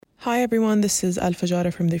Hi everyone, this is Al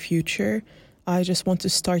Fajara from the future. I just want to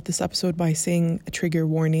start this episode by saying a trigger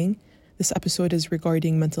warning. This episode is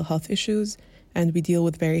regarding mental health issues, and we deal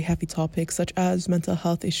with very heavy topics such as mental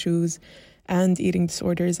health issues and eating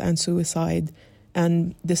disorders and suicide.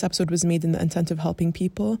 And this episode was made in the intent of helping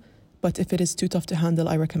people, but if it is too tough to handle,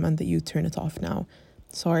 I recommend that you turn it off now.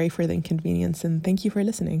 Sorry for the inconvenience, and thank you for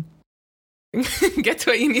listening. Get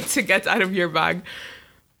what you need to get out of your bag.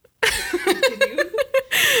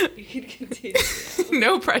 You can continue.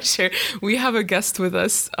 No pressure. We have a guest with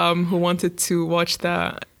us who wanted to watch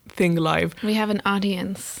the thing live. We have an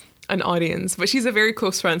audience. But she's a very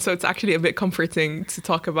close friend, so it's actually a bit comforting to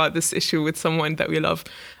talk about this issue with someone that we love.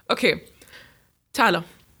 Okay, تعالى.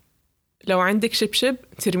 لو عندك شبشب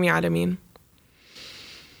ترمي على مين؟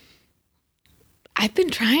 I've been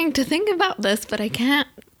trying to think about this, but I can't.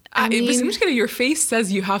 I mean, بس المشكلة your face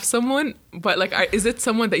says you have someone, but like, is it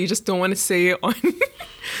someone that you just don't want to say on?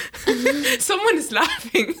 Someone is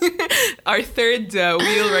laughing. Our third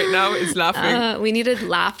wheel right now is laughing. we need a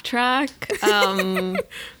laugh track.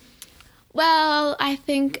 Well, I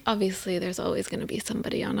think obviously there's always going to be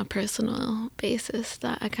somebody on a personal basis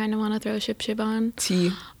that I kind of want to throw ship on.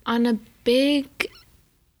 T. On a big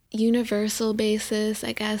universal basis,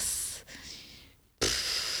 I guess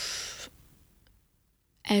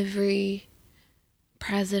every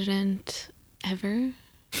president ever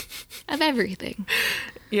of everything.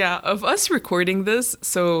 Yeah, of us recording this,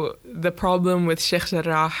 so the problem with Sheikh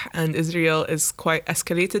Jarrah and Israel is quite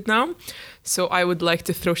escalated now. So I would like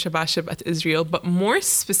to throw shabashib at Israel, but more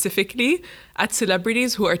specifically at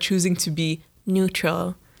celebrities who are choosing to be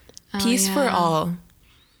neutral. Peace for all.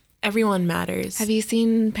 Everyone matters. Have you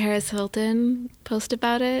seen Paris Hilton post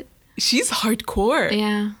about it? She's hardcore.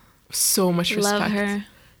 Yeah. So much respect. Love her.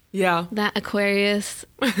 Yeah. That Aquarius.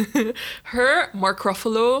 Her, Mark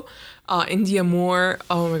Ruffalo, India Moore.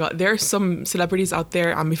 Oh my God. There are some celebrities out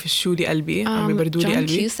there. عم يفشوا لي قلبي. عم يبردوا لي John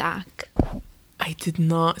قلبي. Cusack. I did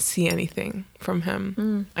not see anything from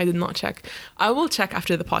him. I did not check. I will check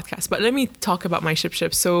after the podcast, but let me talk about my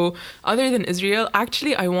ship. So other than Israel,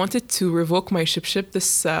 actually, I wanted to revoke my ship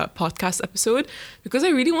this podcast episode because I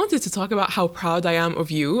really wanted to talk about how proud I am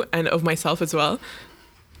of you and of myself as well.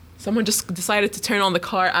 Someone just decided to turn on the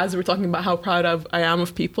car as we're talking about how proud I am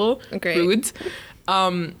of people. Great. Rude.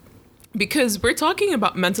 Because we're talking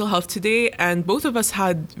about mental health today, and both of us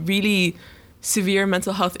had really severe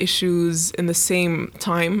mental health issues in the same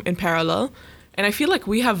time in parallel. And I feel like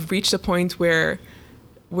we have reached a point where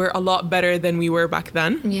we're a lot better than we were back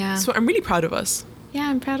then. Yeah. So I'm really proud of us. Yeah,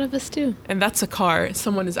 I'm proud of us too. And that's a car.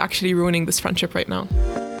 Someone is actually ruining this friendship right now.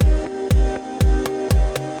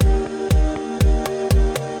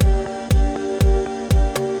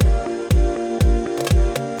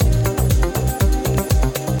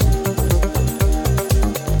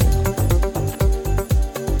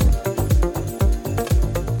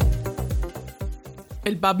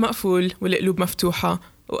 الباب مقفول والقلوب مفتوحة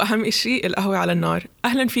وأهم إشي القهوة على النار.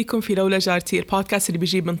 أهلا فيكم في لولا جارتي، البودكاست اللي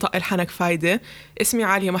بيجيب من طق الحنك فايدة. اسمي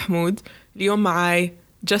عالية محمود. اليوم معاي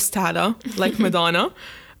Just Tala, like Madonna.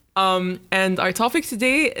 And our topic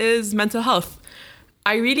today is mental health.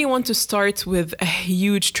 I really want to start with a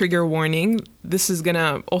huge trigger warning. This is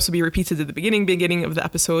gonna also be repeated at the beginning of the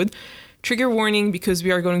episode. Trigger warning because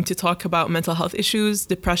we are going to talk about mental health issues,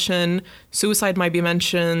 depression, suicide might be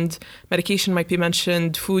mentioned, medication might be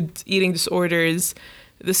mentioned, eating disorders.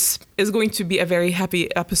 This is going to be a very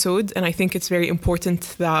heavy episode, and I think it's very important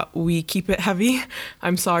that we keep it heavy.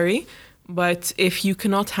 I'm sorry. But if you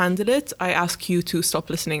cannot handle it, I ask you to stop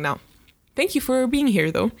listening now. Thank you for being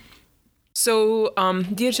here, though. So,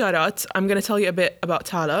 dear Jarat, I'm going to tell you a bit about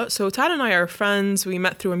Tala. So Tala and I are friends. We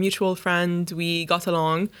met through a mutual friend. We got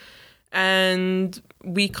along. And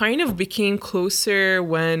we kind of became closer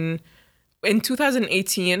when, in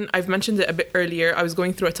 2018, I've mentioned it a bit earlier, I was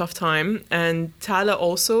going through a tough time, and Tala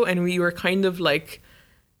also, and we were kind of like,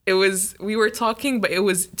 we were talking, but it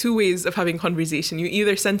was two ways of having conversation. You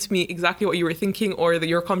either sent me exactly what you were thinking, or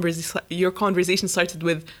your conversation started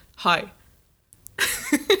with, hi.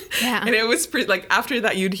 Yeah. And it was like, after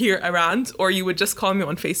that, you'd hear a rant, or you would just call me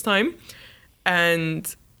on FaceTime.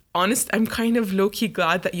 And I'm kind of low-key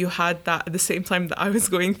glad that you had that at the same time that I was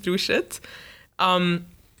going through shit. And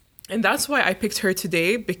that's why I picked her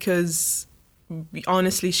today, because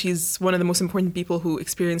honestly, she's one of the most important people who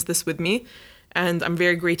experienced this with me. And I'm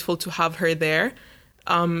very grateful to have her there.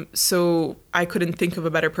 So I couldn't think of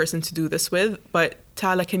a better person to do this with. But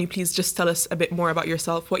Tala, can you please just tell us a bit more about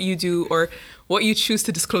yourself, what you do, or what you choose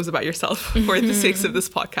to disclose about yourself for the sakes of this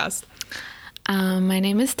podcast? My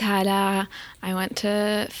name is Tala. I went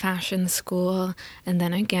to fashion school and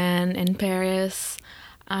then again in Paris.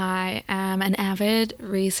 I am an avid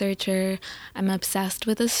researcher. I'm obsessed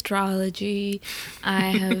with astrology.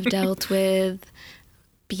 I have dealt with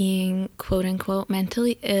being quote unquote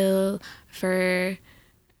mentally ill for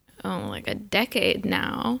like a decade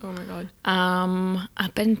now. Oh my God.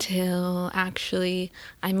 Up until actually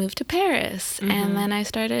I moved to Paris. And then I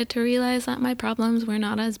started to realize that my problems were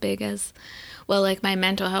not as big as, well, like my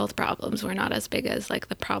mental health problems were not as big as like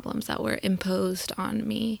the problems that were imposed on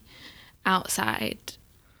me outside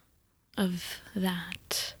of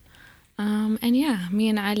that. And yeah, me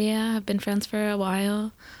and Alia have been friends for a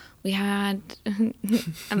while. We had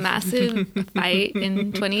a massive fight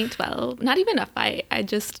in 2012. Not even a fight.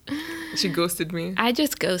 She ghosted me. I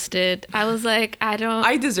just ghosted. I was like,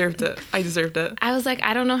 I deserved it. I was like,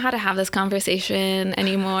 I don't know how to have this conversation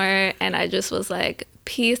anymore. And I just was like,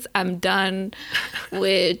 peace, I'm done.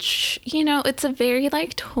 Which, you know, it's a very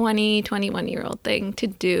like 21-year-old thing to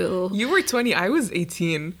do. You were 20. I was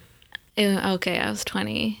 18. Okay, I was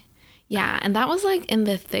 20. Yeah, and that was like in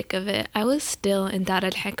the thick of it. I was still in Dar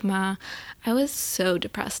al-Hikmah. I was so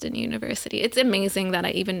depressed in university. It's amazing that I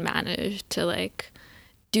even managed to like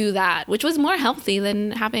do that, which was more healthy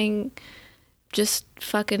than having just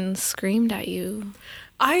fucking screamed at you.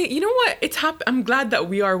 You know what? I'm glad that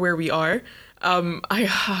we are where we are.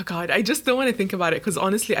 God, I just don't want to think about it because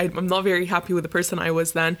honestly, I'm not very happy with the person I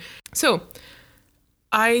was then. So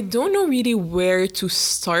I don't know really where to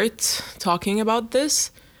start talking about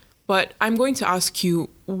this. But I'm going to ask you,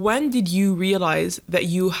 when did you realize that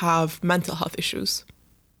you have mental health issues?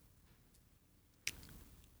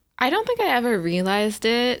 I don't think I ever realized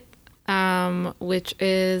it, which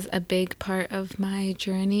is a big part of my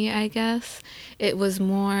journey, I guess. It was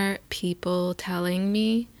more people telling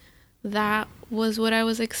me that was what I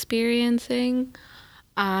was experiencing.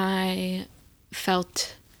 I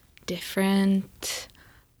felt different,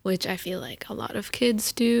 which I feel like a lot of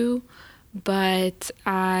kids do. But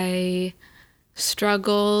I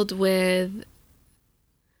struggled with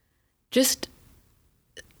just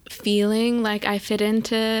feeling like I fit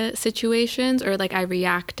into situations or like I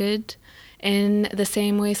reacted in the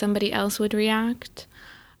same way somebody else would react.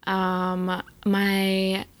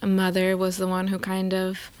 My mother was the one who kind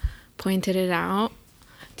of pointed it out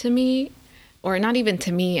to me. Or not even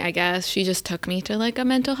to me, I guess. She just took me to like a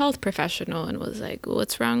mental health professional and was like,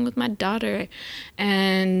 what's wrong with my daughter?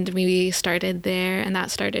 And we started there, and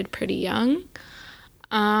that started pretty young.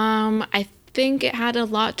 I think it had a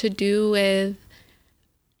lot to do with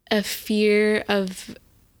a fear of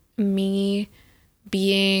me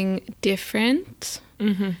being different,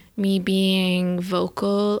 me being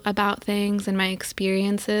vocal about things and my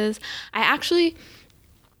experiences. I actually,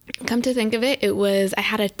 come to think of it, I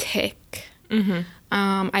had a tic.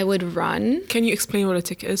 I would run. Can you explain what a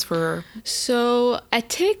tic is for? So a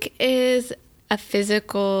tic is a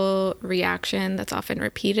physical reaction that's often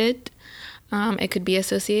repeated. It could be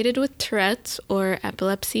associated with Tourette's or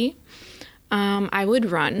epilepsy. I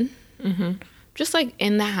would run, just like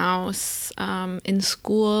in the house, in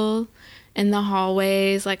school, in the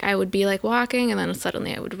hallways. Like I would be like walking and then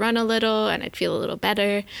suddenly I would run a little and I'd feel a little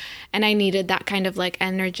better. And I needed that kind of like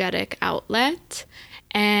energetic outlet.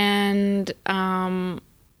 And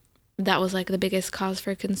that was like the biggest cause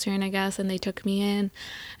for concern, I guess. And they took me in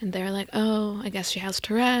and they're like, oh, I guess she has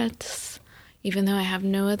Tourette's, even though I have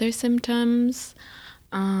no other symptoms.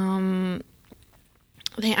 They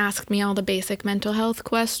asked me all the basic mental health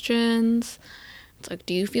questions. It's like,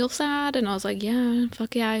 do you feel sad? And I was like, yeah,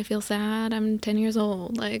 fuck yeah, I feel sad. I'm 10 years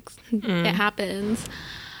old. Like, it happens.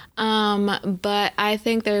 But I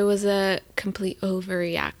think there was a complete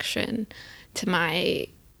overreaction to my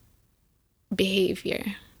behavior,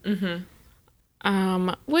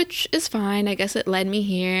 which is fine. I guess it led me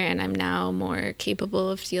here, and I'm now more capable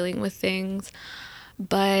of dealing with things.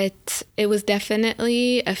 But it was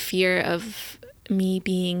definitely a fear of me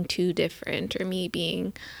being too different or me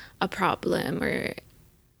being a problem. Or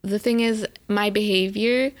the thing is, my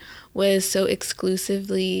behavior was so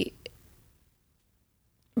exclusively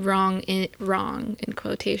wrong in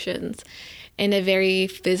quotations. In a very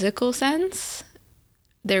physical sense,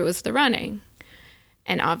 there was the running.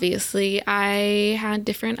 And obviously, I had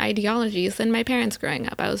different ideologies than my parents growing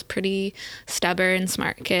up. I was pretty stubborn,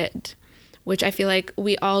 smart kid, which I feel like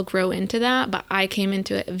we all grow into that. But I came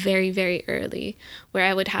into it very, very early, where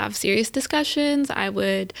I would have serious discussions. I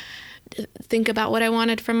would think about what I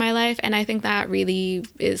wanted from my life. And I think that really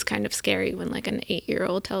is kind of scary when like an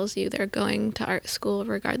 8-year-old tells you they're going to art school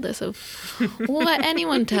regardless of what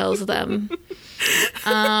anyone tells them.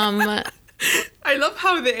 I love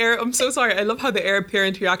how I love how the Arab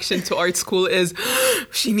parent reaction to art school is,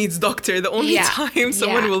 she needs doctor. The only time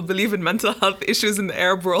someone will believe in mental health issues in the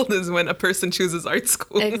Arab world is when a person chooses art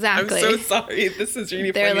school. Exactly. I'm so sorry. This is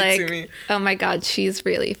really They're funny like, to me. oh my God, she's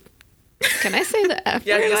really... Can I say the F word?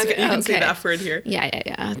 Yeah, you can say the F word here.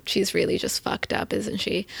 Yeah. She's really just fucked up, isn't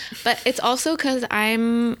she? But it's also because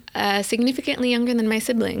I'm significantly younger than my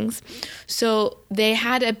siblings. So they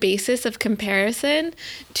had a basis of comparison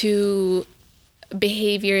to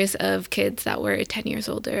behaviors of kids that were 10 years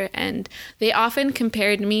older. And they often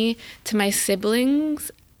compared me to my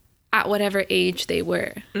siblings at whatever age they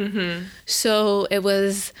were. Mm-hmm. So it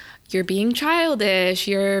was, you're being childish,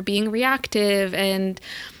 you're being reactive, and...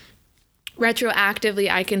 retroactively,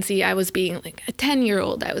 I can see I was being like a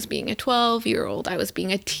 10-year-old, I was being a 12-year-old, I was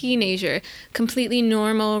being a teenager, completely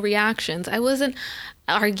normal reactions. I wasn't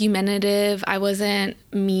argumentative, I wasn't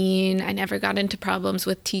mean, I never got into problems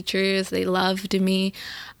with teachers, they loved me.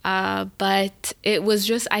 But it was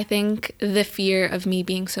just, I think, the fear of me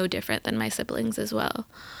being so different than my siblings as well,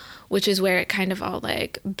 which is where it kind of all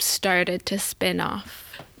like started to spin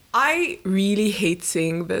off. I really hate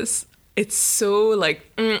saying this. It's so like,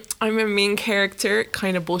 I'm a main character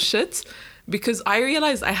kind of bullshit, because I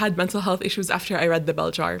realized I had mental health issues after I read The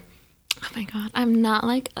Bell Jar. Oh my God, I'm not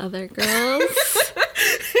like other girls.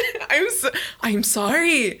 I'm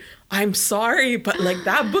sorry, but like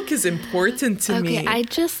that book is important to me. Okay,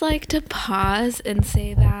 I'd just like to pause and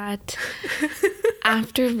say that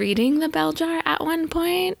after reading The Bell Jar at one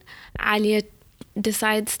point, Alia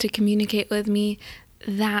decides to communicate with me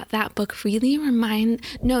that book really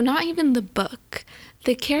not even the book.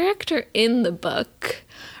 The character in the book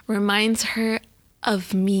reminds her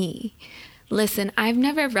of me. Listen, I've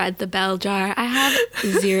never read The Bell Jar. I have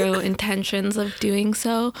zero intentions of doing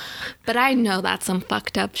so, but I know that's some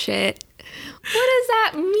fucked up shit. What does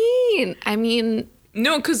that mean? I mean...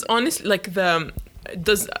 No, because honestly, like by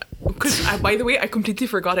the way, I completely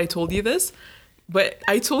forgot I told you this. But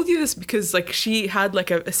I told you this because like she had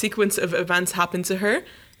like a sequence of events happen to her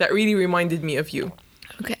that really reminded me of you.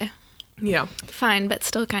 Okay. Yeah. Fine, but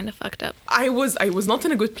still kind of fucked up. I was not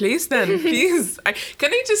in a good place then. Please.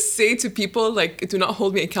 Can I just say to people, like, do not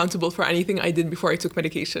hold me accountable for anything I did before I took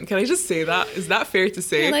medication? Can I just say that? Is that fair to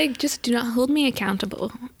say? Like, just do not hold me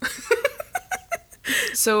accountable.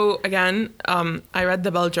 So again, I read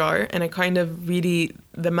The Bell Jar, and I kind of really,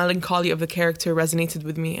 the melancholy of the character resonated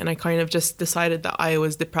with me, and I kind of just decided that I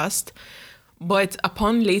was depressed. But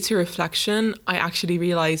upon later reflection, I actually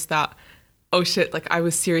realized that, oh shit, like I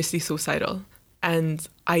was seriously suicidal. And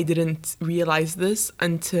I didn't realize this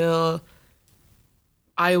until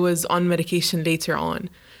I was on medication later on.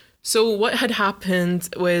 So what had happened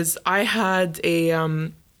was I had a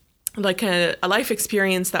life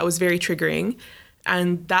experience that was very triggering.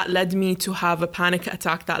 And that led me to have a panic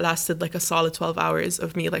attack that lasted like a solid 12 hours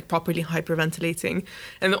of me like properly hyperventilating.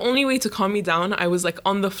 And the only way to calm me down, I was like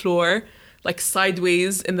on the floor, like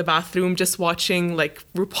sideways in the bathroom, just watching like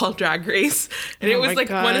RuPaul Drag Race. And it was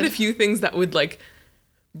like one of the few things that would like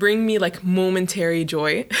bring me like momentary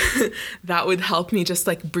joy that would help me just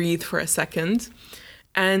like breathe for a second.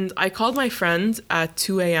 And I called my friend at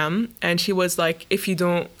 2 a.m. and she was like, if you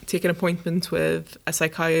don't take an appointment with a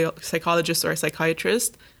psychologist or a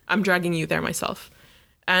psychiatrist, I'm dragging you there myself.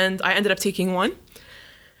 And I ended up taking one.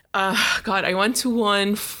 I went to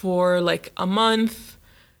one for like a month.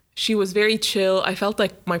 She was very chill. I felt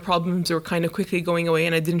like my problems were kind of quickly going away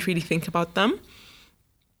and I didn't really think about them.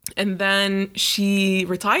 And then she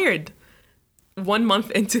retired 1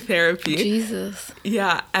 month into therapy. Jesus.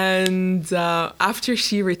 Yeah. And after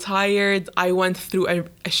she retired, I went through a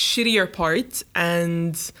shittier part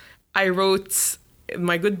and I wrote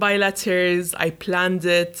my goodbye letters. I planned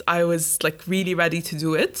it. I was like really ready to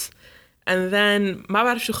do it. And then ما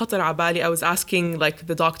بعرف شو خطر على بالي. I was asking like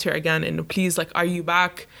the doctor again, and please, like, are you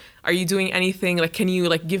back? Are you doing anything? Like, can you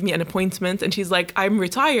like give me an appointment? And she's like, I'm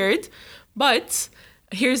retired, but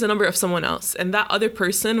here's the number of someone else. And that other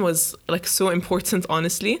person was like so important,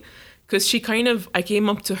 honestly, because I came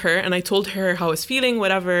up to her and I told her how I was feeling,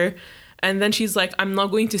 whatever. And then she's like, I'm not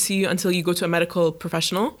going to see you until you go to a medical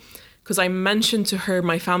professional. Because I mentioned to her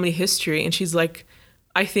my family history and she's like,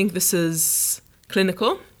 I think this is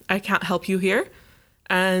clinical. I can't help you here.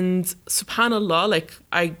 And subhanallah,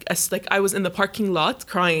 I was in the parking lot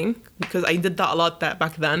crying because I did that a lot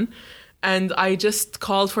back then. And I just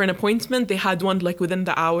called for an appointment. They had one like within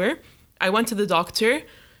the hour. I went to the doctor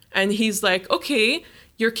and he's like, okay,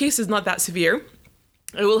 your case is not that severe.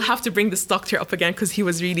 I will have to bring this doctor up again because he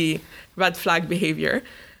was really red flag behavior.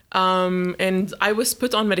 And I was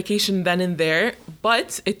put on medication then and there,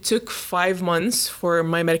 But it took 5 months for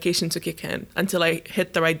my medication to kick in until I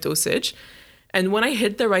hit the right dosage. And when I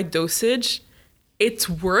hit the right dosage, it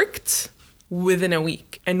worked within a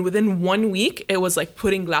week. And within 1 week, it was like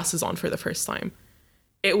putting glasses on for the first time.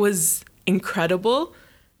 It was incredible,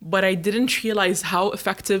 but I didn't realize how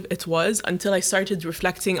effective it was until I started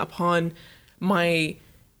reflecting upon my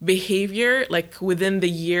behavior, like within the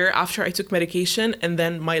year after I took medication, and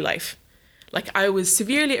then my life. Like, I was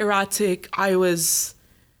severely erratic. I was,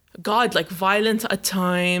 like violent at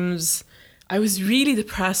times. I was really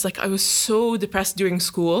depressed. Like, I was so depressed during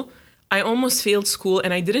school. I almost failed school,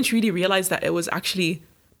 and I didn't really realize that it was actually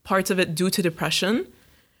part of it due to depression.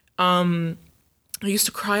 I used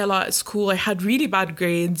to cry a lot at school. I had really bad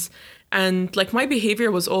grades, and like my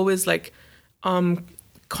behavior was always like,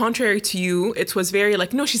 contrary to you. It was very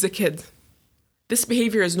like, no, she's a kid. This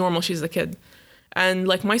behavior is normal. She's a kid. And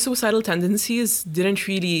like my suicidal tendencies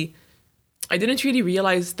I didn't really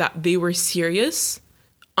realize that they were serious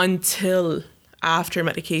until after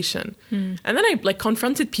medication. And then I like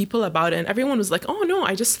confronted people about it, and everyone was like, oh no,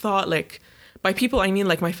 I just thought, like, by people I mean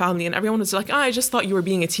like my family, and everyone was like, oh, I just thought you were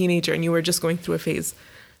being a teenager and you were just going through a phase.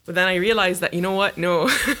 But then I realized that, you know what, no,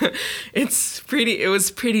 it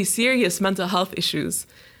was pretty serious mental health issues.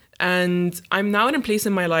 And I'm now in a place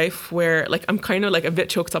in my life where like I'm kind of like a bit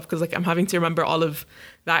choked up because like I'm having to remember all of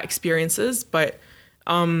that experiences. But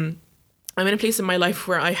I'm in a place in my life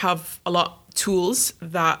where I have a lot of tools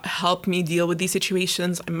that help me deal with these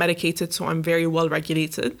situations. I'm medicated, so I'm very well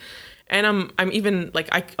regulated. And I'm even like,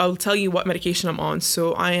 I'll tell you what medication I'm on.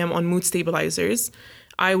 So I am on mood stabilizers.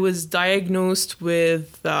 I was diagnosed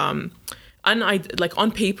with on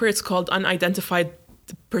paper it's called unidentified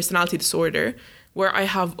personality disorder, where I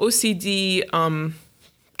have OCD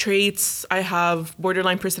traits, I have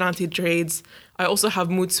borderline personality traits, I also have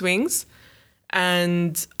mood swings,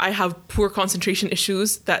 and I have poor concentration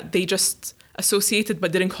issues that they just associated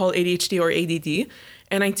but didn't call ADHD or ADD.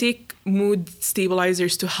 And I take mood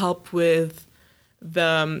stabilizers to help with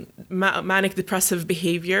the manic depressive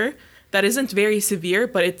behavior that isn't very severe,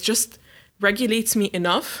 but it just regulates me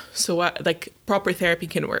enough so like proper therapy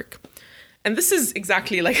can work. And this is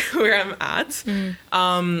exactly like where I'm at. And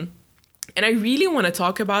I really want to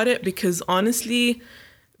talk about it because honestly,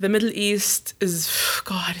 the Middle East is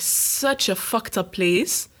such a fucked up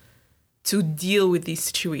place to deal with these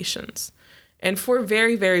situations. And for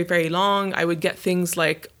very, very, very long, I would get things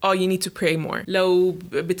like, oh, you need to pray more. لو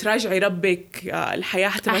بتراجعي ربك الحياة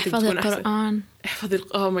حتبقى تكون أحسن.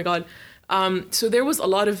 Oh my God. So there was a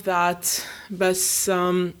lot of that. But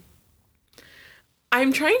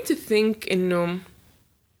I'm trying to think in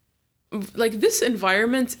like this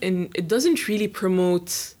environment, it doesn't really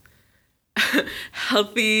promote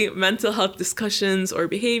healthy mental health discussions or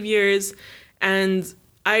behaviors. And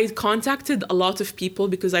I contacted a lot of people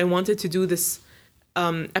because I wanted to do this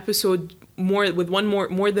episode more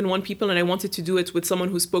than one people, and I wanted to do it with someone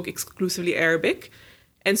who spoke exclusively Arabic.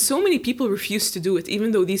 And so many people refused to do it,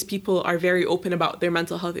 even though these people are very open about their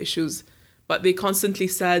mental health issues. But they constantly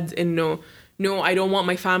said, no, I don't want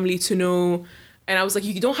my family to know. And I was like,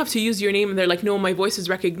 you don't have to use your name. And they're like, no, my voice is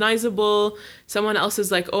recognizable. Someone else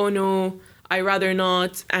is like, oh no, I rather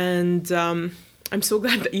not. And I'm so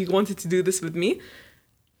glad that you wanted to do this with me.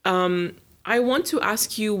 I want to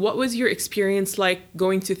ask you, what was your experience like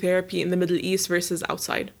going to therapy in the Middle East versus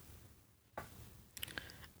outside?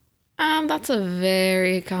 That's a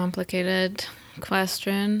very complicated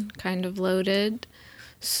question, kind of loaded.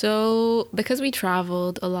 So because we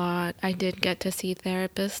traveled a lot, I did get to see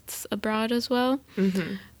therapists abroad as well.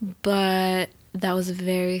 Mm-hmm. But that was a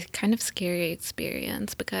very kind of scary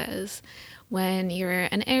experience because when you're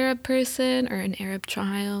an Arab person or an Arab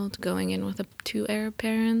child going in with two Arab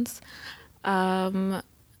parents,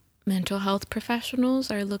 mental health professionals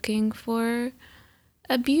are looking for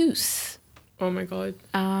abuse. Oh my God.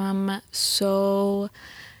 So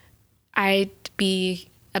I'd be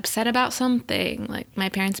upset about something, like my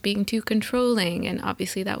parents being too controlling, and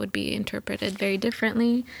obviously that would be interpreted very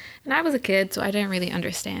differently. And I was a kid, so I didn't really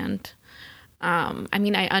understand. I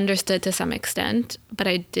mean, I understood to some extent, but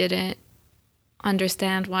I didn't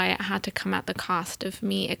understand why it had to come at the cost of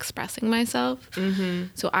me expressing myself. Mm-hmm.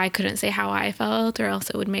 So I couldn't say how I felt, or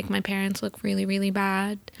else it would make my parents look really, really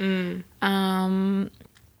bad.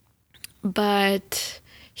 But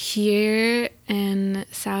here in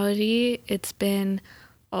Saudi, it's been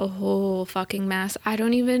a whole fucking mess. I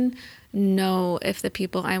don't even know if the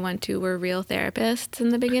people I went to were real therapists in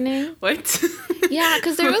the beginning. What? Yeah,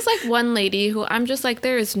 because there was like one lady who I'm just like,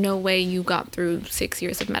 there is no way you got through 6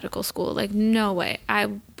 years of medical school. Like, no way. I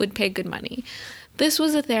would pay good money. this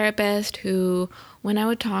was a therapist who, when I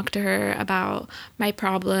would talk to her about my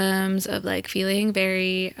problems of like feeling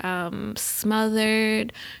very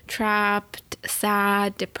smothered, trapped,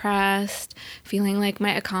 sad, depressed, feeling like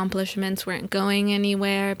my accomplishments weren't going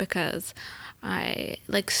anywhere because I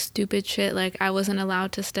like stupid shit, like I wasn't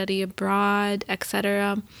allowed to study abroad,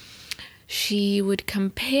 etc. She would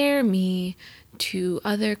compare me to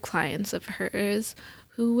other clients of hers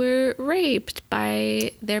who were raped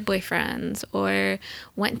by their boyfriends or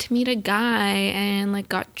went to meet a guy and like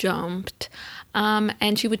got jumped.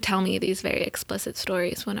 And she would tell me these very explicit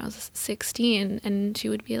stories when I was 16, and she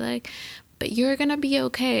would be like, but you're gonna be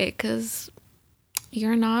okay because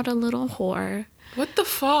you're not a little whore. What the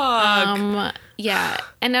fuck? Yeah.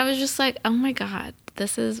 And I was just like, oh my God,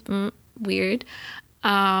 this is weird.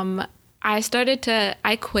 I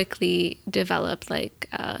quickly developed like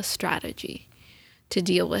a strategy to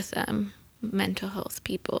deal with them, mental health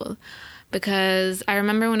people, because I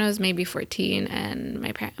remember when I was maybe 14 and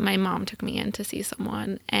my mom took me in to see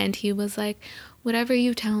someone, and he was like, whatever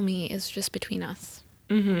you tell me is just between us.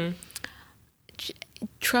 Mm-hmm.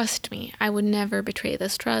 Trust me, I would never betray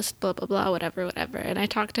this trust, blah, blah, blah, whatever. And I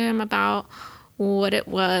talked to him about what it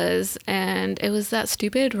was, and it was that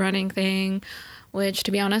stupid running thing, which,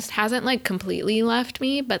 to be honest, hasn't like completely left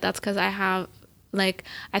me, but that's because I have like,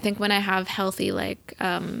 I think when I have healthy like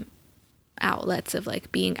outlets of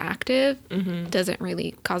like being active, doesn't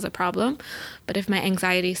really cause a problem. But if my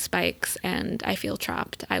anxiety spikes and I feel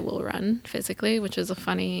trapped, I will run physically, which is a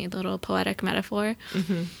funny little poetic metaphor.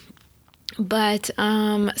 Mm-hmm. But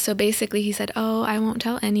so basically he said, oh, I won't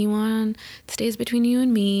tell anyone. It stays between you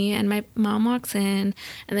and me. And my mom walks in,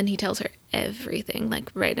 and then he tells her everything,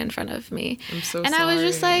 like right in front of me. I'm so and sorry. I was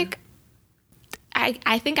just like,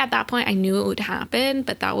 I think at that point I knew it would happen,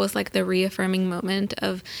 but that was like the reaffirming moment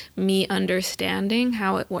of me understanding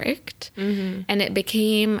how it worked. Mm-hmm. And it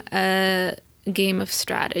became a game of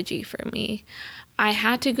strategy for me. I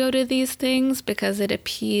had to go to these things because it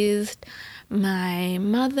appeased my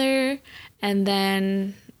mother, and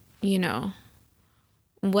then, you know,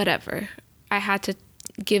 whatever. I had to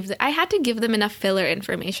give them enough filler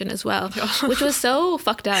information as well, which was so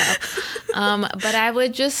fucked up. But I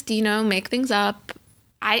would just, you know, make things up.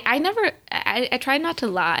 I tried not to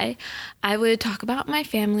lie. I would talk about my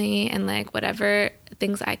family and like whatever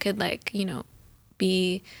things I could like, you know,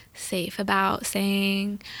 be safe about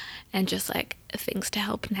saying, and just like things to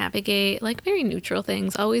help navigate, like very neutral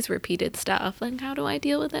things, always repeated stuff. Like, how do I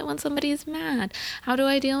deal with it when somebody's mad? How do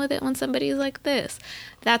I deal with it when somebody's like this?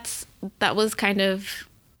 That was kind of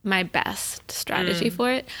my best strategy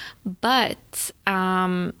for it. But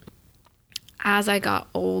as I got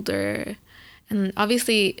older, and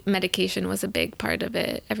obviously medication was a big part of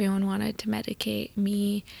it. Everyone wanted to medicate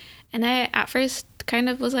me. And I, at first, kind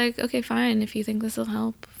of was like, okay, fine. If you think this will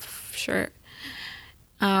help, sure.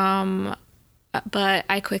 But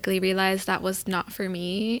I quickly realized that was not for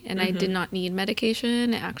me, and I did not need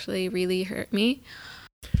medication. It actually really hurt me.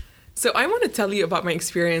 So I want to tell you about my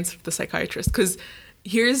experience with the psychiatrist, because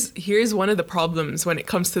here's one of the problems when it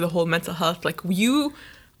comes to the whole mental health. Like, you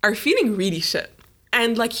are feeling really shit,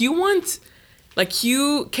 and like can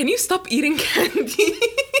you stop eating candy?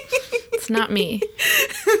 It's not me.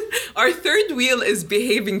 Our third wheel is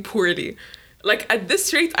behaving poorly. Like, at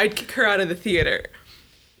this rate, I'd kick her out of the theater.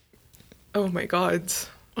 Oh my God.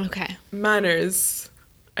 Okay. Manners.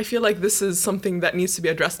 I feel like this is something that needs to be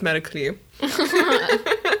addressed medically.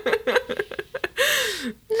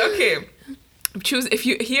 Okay. Choose, if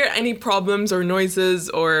you hear any problems or noises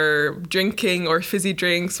or drinking or fizzy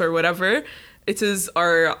drinks or whatever, it is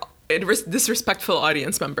our disrespectful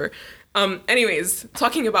audience member. Anyways,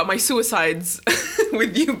 talking about my suicides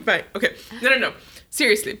with you. Okay. No.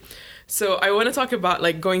 Seriously. So I want to talk about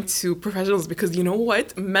like going to professionals, because you know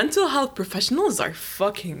what? Mental health professionals are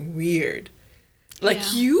fucking weird.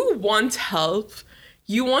 Like, you want help.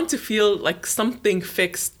 You want to feel like something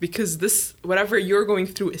fixed because this, whatever you're going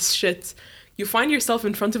through is shit. You find yourself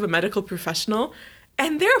in front of a medical professional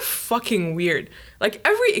and they're fucking weird. Like,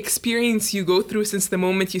 every experience you go through since the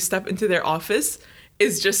moment you step into their office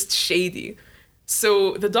is just shady.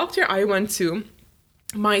 So the doctor I went to,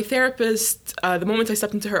 my therapist, the moment I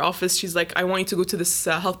stepped into her office, she's like, I want you to go to this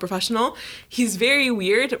health professional. He's very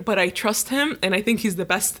weird, but I trust him and I think he's the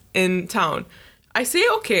best in town. I say,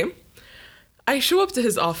 okay. I show up to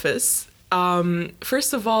his office.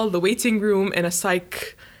 First of all, the waiting room in a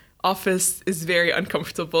psych office is very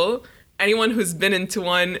uncomfortable. Anyone who's been into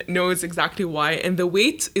one knows exactly why. And the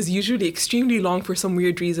wait is usually extremely long for some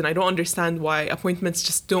weird reason. I don't understand why appointments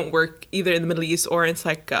just don't work either in the Middle East or in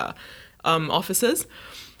psych offices.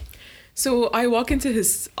 So I walk into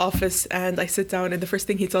his office and I sit down, and the first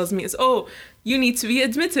thing he tells me is, "Oh, you need to be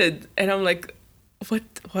admitted." And I'm like,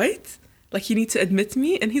 What? Like, you need to admit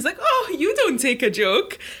me?" And he's like, "Oh, you don't take a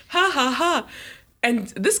joke. Ha ha ha." And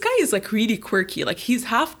this guy is like really quirky. Like, he's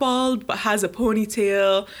half bald but has a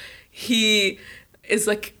ponytail. He is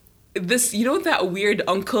like this, you know, that weird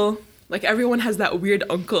uncle. Like, everyone has that weird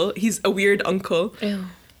uncle. He's a weird uncle. Ew.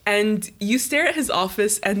 And you stare at his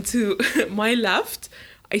office, and to my left,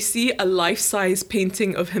 I see a life-size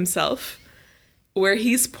painting of himself where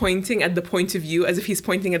he's pointing at the point of view as if he's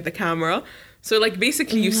pointing at the camera. So, like,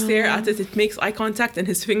 basically you stare at it, it makes eye contact, and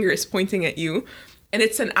his finger is pointing at you. And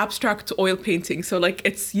it's an abstract oil painting. So, like,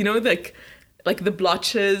 it's, you know, like the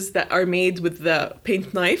blotches that are made with the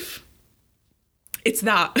paint knife. It's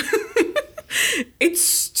that.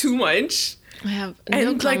 It's too much. I have no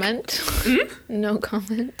And, like, comment. No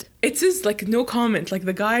comment. It is like no comment. Like,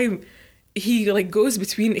 the guy, he like goes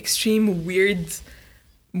between extreme weird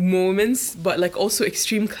moments but like also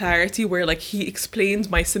extreme clarity, where like he explained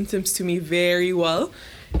my symptoms to me very well,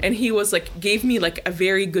 and he was like gave me like a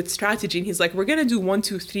very good strategy, and he's like, "We're gonna do 1,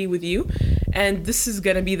 2, 3 with you, and this is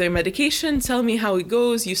gonna be the medication. Tell me how it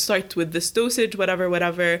goes. You start with this dosage,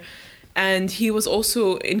 whatever." And he was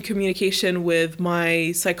also in communication with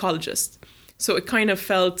my psychologist, so it kind of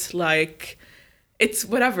felt like it's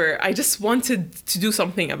whatever. I just wanted to do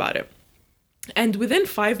something about it. And within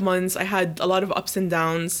 5 months, I had a lot of ups and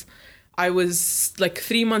downs. I was like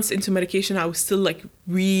 3 months into medication. I was still like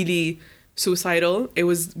really suicidal. It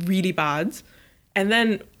was really bad. And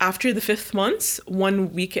then after the 5th month,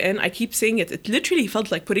 1 week in, I keep saying it, it literally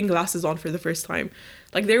felt like putting glasses on for the first time.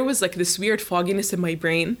 Like, there was like this weird fogginess in my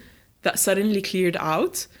brain that suddenly cleared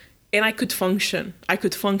out, and I could function. I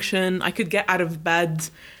could get out of bed.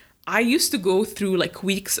 I used to go through like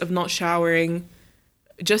weeks of not showering,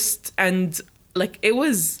 and like it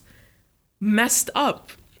was messed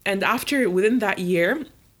up. And within that year,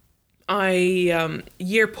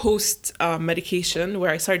 year post medication, where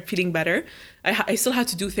I started feeling better, I still had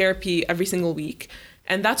to do therapy every single week.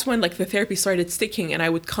 And that's when like the therapy started sticking, and I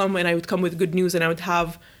would come with good news, and I would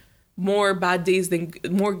have more good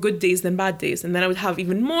days than bad days. And then I would have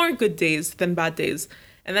even more good days than bad days.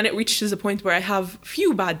 And then it reaches a point where I have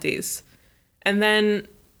few bad days. And then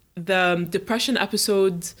the depression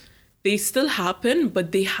episodes, they still happen,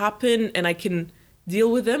 but they happen and I can deal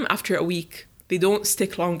with them after a week. They don't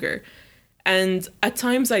stick longer. And at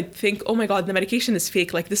times I think, oh my God, the medication is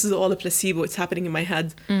fake. Like, this is all a placebo. It's happening in my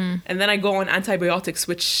head. And then I go on antibiotics,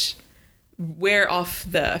 which wear off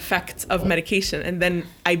the effect of medication. And then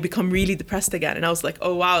I become really depressed again. And I was like,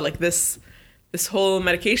 oh wow, like this whole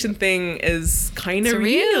medication thing is kind of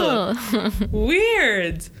real.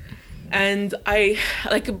 Weird. And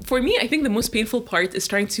for me, I think the most painful part is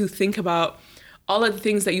trying to think about all of the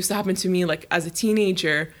things that used to happen to me, like as a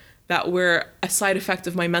teenager, that were a side effect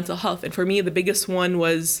of my mental health. And for me, the biggest one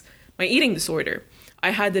was my eating disorder. I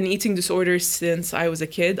had an eating disorder since I was a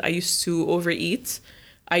kid. I used to overeat.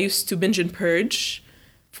 I used to binge and purge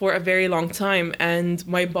for a very long time. And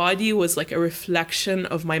my body was like a reflection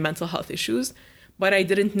of my mental health issues. But I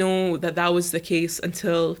didn't know that that was the case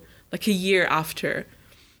until like a year after.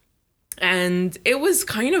 And it was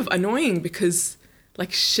kind of annoying because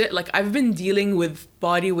like I've been dealing with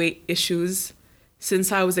body weight issues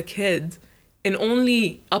since I was a kid. And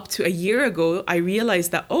only up to a year ago, I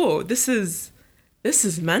realized that, oh, this is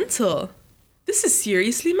mental. This is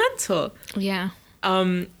seriously mental. Yeah.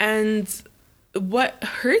 And what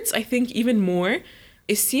hurts, I think, even more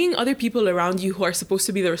is seeing other people around you who are supposed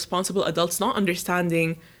to be the responsible adults not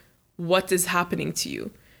understanding what is happening to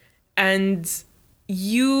you. And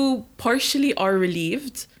you partially are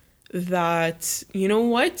relieved that, you know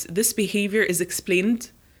what, this behavior is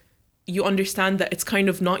explained. You understand that it's kind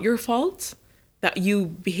of not your fault, that you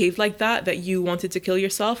behave like that you wanted to kill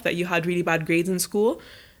yourself, that you had really bad grades in school.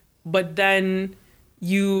 But then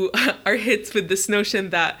you are hit with this notion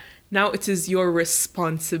that now it is your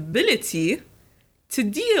responsibility to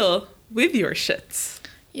deal with your shit.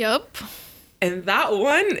 Yup. And that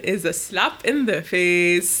one is a slap in the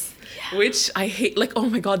face, which I hate. Like, oh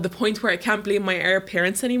my God, the point where I can't blame my heir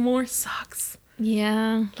parents anymore sucks.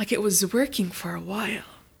 Yeah. Like, it was working for a while,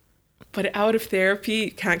 but out of therapy,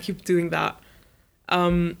 can't keep doing that.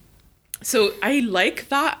 So I like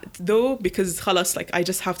that though, because khalas, like I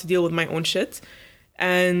just have to deal with my own shit.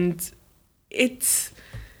 And it's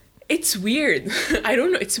weird. I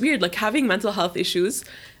don't know. It's weird. Like, having mental health issues,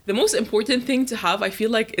 the most important thing to have, I feel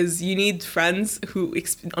like, is you need friends who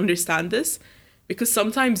understand this. Because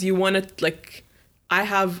sometimes you want to, like, I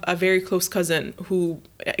have a very close cousin who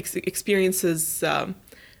experiences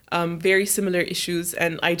very similar issues.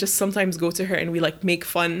 And I just sometimes go to her and we like make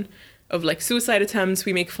fun of like suicide attempts.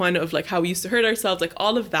 We make fun of like how we used to hurt ourselves, like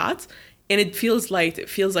all of that. And it feels light. It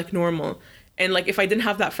feels like normal. And like if I didn't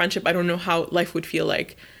have that friendship, I don't know how life would feel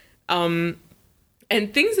like. And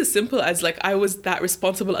things as simple as like I was that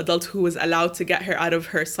responsible adult who was allowed to get her out of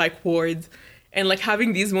her psych ward. And like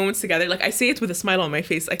having these moments together, like I say it with a smile on my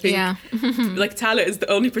face. I think like Tala is the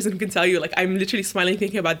only person who can tell you, like I'm literally smiling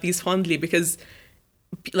thinking about these fondly because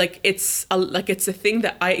like it's a thing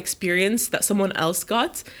that I experienced that someone else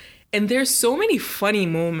got. And there's so many funny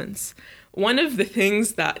moments. One of the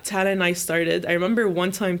things that Tala and I started, I remember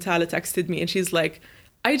one time Tala texted me and she's like,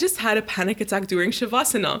 I just had a panic attack during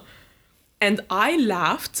Shavasana. And I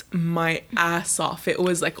laughed my ass off. It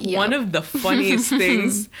was like one of the funniest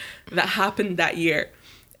things that happened that year.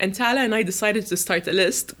 And Tala and I decided to start a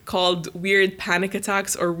list called Weird Panic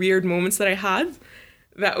Attacks or Weird Moments that I had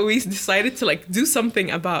that we decided to like do something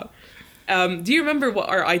about. Do you remember what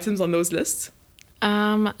are items on those lists?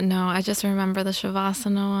 No, I just remember the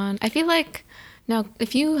Shavasana one. I feel like, now,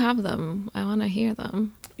 if you have them, I want to hear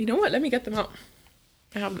them. You know what? Let me get them out.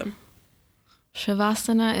 I have them.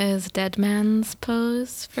 Shavasana is dead man's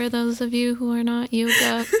pose for those of you who are not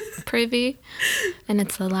yoga privy. And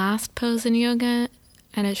it's the last pose in yoga,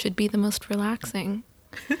 and it should be the most relaxing.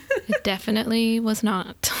 It definitely was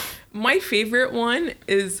not. My favorite one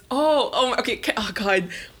is, okay, oh God.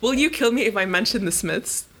 Will you kill me if I mention the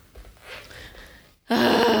Smiths?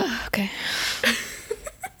 Okay.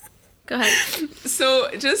 Go ahead. So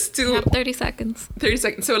just to... You have 30 seconds. 30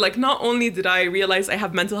 seconds. So like not only did I realize I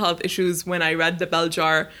have mental health issues when I read The Bell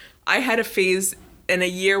Jar, I had a phase in a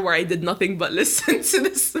year where I did nothing but listen to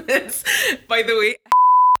the Smiths. By the way,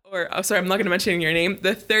 I'm not going to mention your name.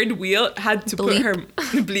 The third wheel had to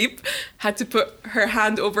put her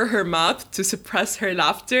hand over her mouth to suppress her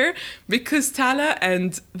laughter because Tala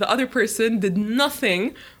and the other person did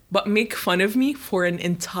nothing but make fun of me for an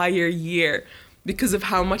entire year because of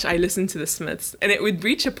how much I listened to the Smiths. And it would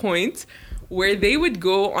reach a point where they would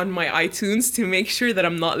go on my iTunes to make sure that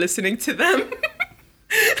I'm not listening to them.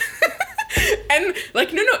 And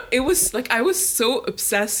like, no, it was like I was so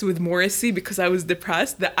obsessed with Morrissey because I was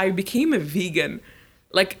depressed that I became a vegan.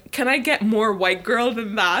 Like, can I get more white girl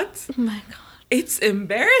than that? Oh my God. It's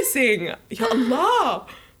embarrassing. Ya Allah.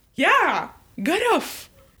 Yeah, good off.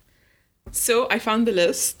 So I found the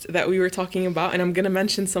list that we were talking about and I'm going to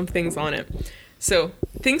mention some things on it. So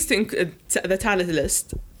things to the Tala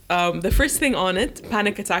list. The first thing on it,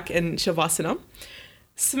 panic attack in Shavasana.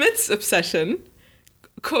 Smith's obsession.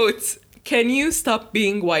 Quote, can you stop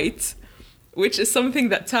being white? Which is something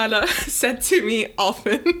that Tala said to me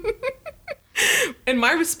often. And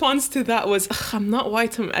my response to that was, I'm not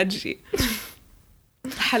white, I'm edgy.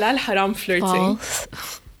 Halal haram flirting.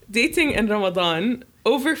 False. Dating in Ramadan.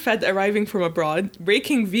 Overfed arriving from abroad.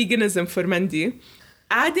 Breaking veganism for Mendy.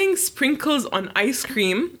 Adding sprinkles on ice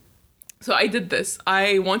cream. So I did this.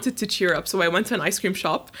 I wanted to cheer up. So I went to an ice cream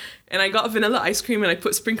shop and I got vanilla ice cream and I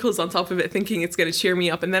put sprinkles on top of it thinking it's going to cheer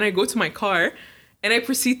me up. And then I go to my car and I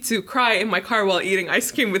proceed to cry in my car while eating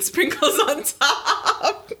ice cream with sprinkles on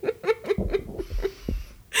top.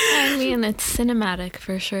 I mean, it's cinematic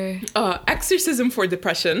for sure. Exorcism for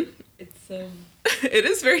depression. It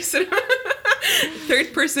is very cinematic.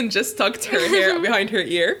 Third person just tucked her hair behind her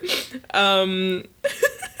ear.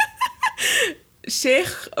 Sheikh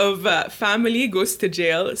of family goes to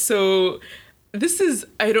jail. So this is,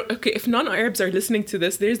 if non-Arabs are listening to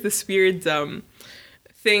this, there's this weird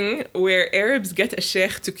thing where Arabs get a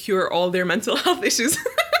sheikh to cure all their mental health issues.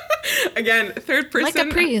 Again, third person. Like a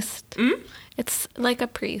priest. It's like a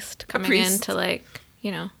priest coming in to like,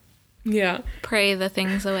 pray the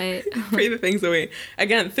things away. Pray the things away.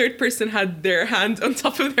 Again, third person had their hand on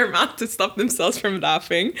top of their mouth to stop themselves from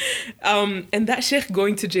laughing. And that sheikh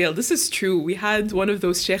going to jail, this is true. We had one of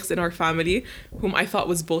those sheikhs in our family whom I thought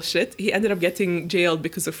was bullshit. He ended up getting jailed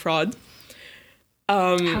because of fraud.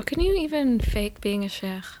 How can you even fake being a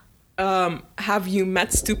sheikh? Have you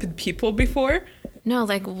met stupid people before? No,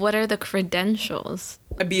 like what are the credentials?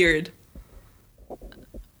 A beard.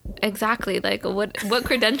 Exactly. Like what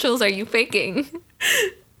credentials are you faking?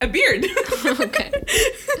 A beard. Okay.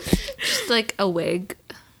 Just like a wig.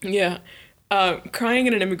 Yeah. Crying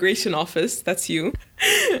in an immigration office. That's you.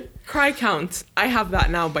 Cry count. I have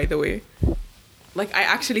that now, by the way. Like I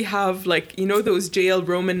actually have like, those jail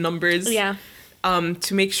Roman numbers. Yeah.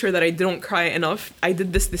 To make sure that I don't cry enough. I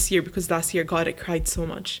did this year because last year, God, I cried so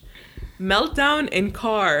much. Meltdown in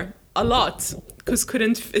car. A lot. Because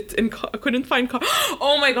couldn't find car.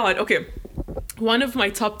 Oh my God. Okay. One of my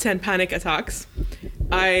top 10 panic attacks.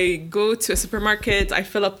 I go to a supermarket, I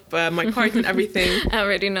fill up my cart and everything. I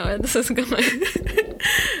already know where this is going.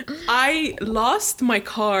 I lost my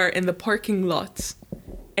car in the parking lot,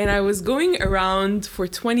 and I was going around for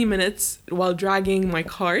 20 minutes while dragging my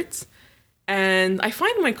cart, and I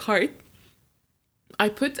find my cart, I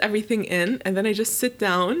put everything in, and then I just sit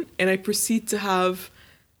down and I proceed to have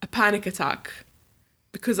a panic attack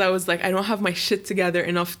because I was like, I don't have my shit together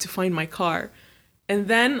enough to find my car. And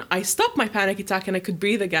then I stopped my panic attack and I could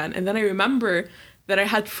breathe again. And then I remember that I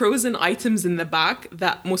had frozen items in the back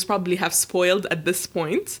that most probably have spoiled at this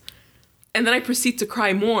point. And then I proceed to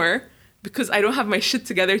cry more because I don't have my shit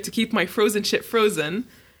together to keep my frozen shit frozen.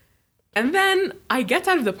 And then I get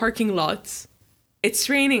out of the parking lot. It's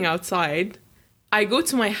raining outside. I go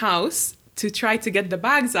to my house to try to get the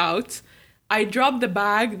bags out. I drop the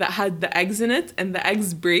bag that had the eggs in it and the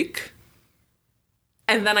eggs break.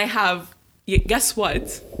 And then I have, guess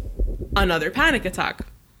what? Another panic attack.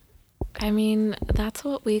 I mean, that's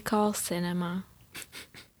what we call cinema.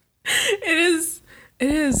 It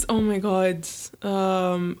is. Oh my God.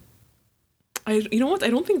 You know what? I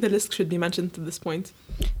don't think the list should be mentioned to this point.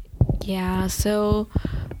 Yeah, so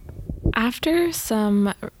after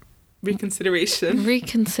some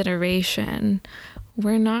reconsideration,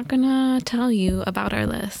 we're not gonna tell you about our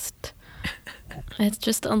list. It's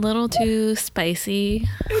just a little too spicy.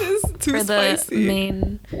 It is too for spicy. The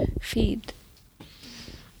main feed.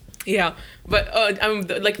 Yeah, but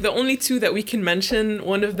like the only two that we can mention,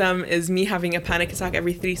 one of them is me having a panic attack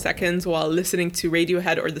every 3 seconds while listening to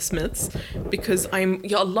Radiohead or The Smiths, because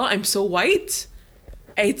ya Allah, I'm so white.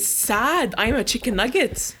 It's sad. I'm a chicken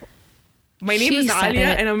nugget. My name is Alia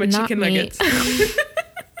and I'm a chicken nugget.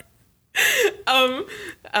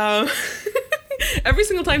 Every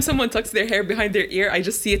single time someone tucks their hair behind their ear, I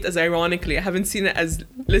just see it as ironically. I haven't seen it as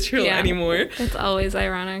literal anymore. It's always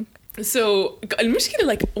ironic. So, المشكلة,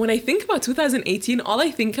 like, when I think about 2018, all I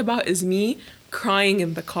think about is me crying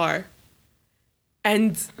in the car.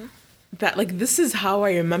 And that, like, this is how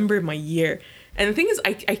I remember my year. And the thing is,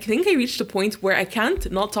 I think I reached a point where I can't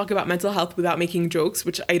not talk about mental health without making jokes,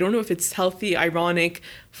 which I don't know if it's healthy, ironic,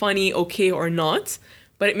 funny, okay, or not.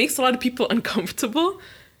 But it makes a lot of people uncomfortable.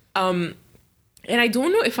 And I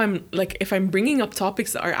don't know if I'm bringing up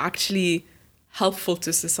topics that are actually helpful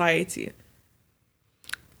to society.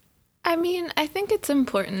 I mean, I think it's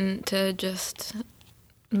important to just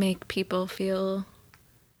make people feel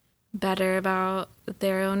better about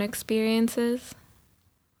their own experiences.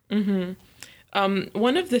 Mm-hmm.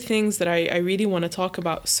 One of the things that I really want to talk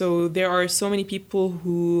about, so there are so many people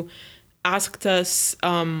who asked us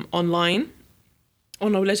online.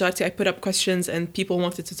 On Lawla Jarti, I put up questions and people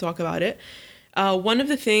wanted to talk about it. One of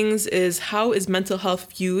the things is, how is mental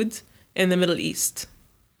health viewed in the Middle East?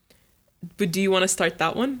 But do you want to start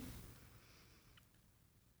that one?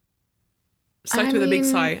 Start with a big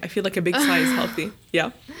sigh. I feel like a big sigh is healthy.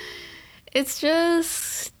 Yeah. It's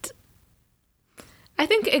just, I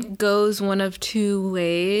think it goes one of two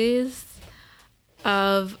ways.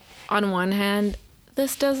 On one hand,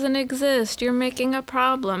 this doesn't exist. You're making a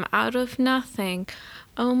problem out of nothing.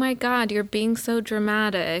 Oh my God, you're being so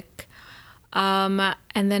dramatic. And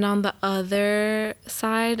then on the other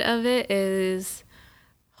side of it is,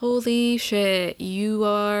 holy shit, you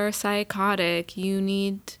are psychotic. You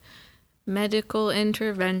need medical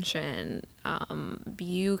intervention.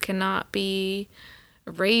 You cannot be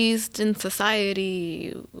raised in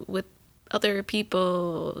society with other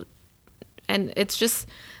people. And it's just,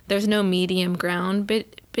 there's no medium ground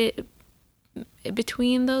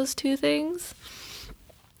between those two things.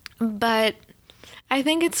 But I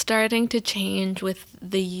think it's starting to change with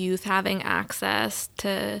the youth having access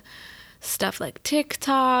to stuff like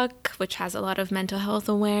TikTok, which has a lot of mental health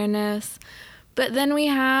awareness. But then we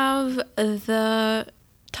have the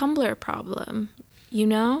Tumblr problem, you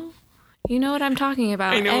know? You know what I'm talking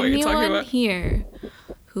about. I know what you're talking about. Here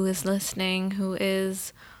who is listening, who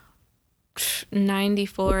is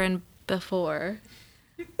 94 and before,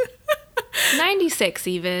 96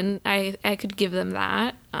 even, I could give them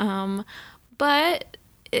that. But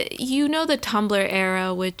you know the Tumblr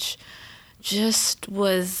era, which just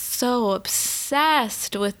was so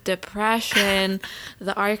obsessed with depression,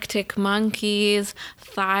 the Arctic monkeys,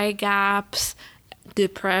 thigh gaps,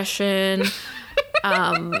 depression,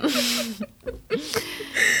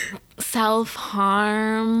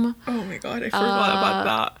 self-harm. Oh my God, I forgot about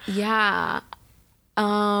that. Yeah.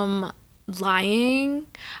 Lying.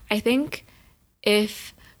 I think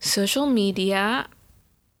if social media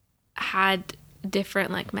had different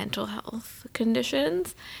like mental health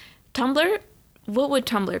conditions, Tumblr, what would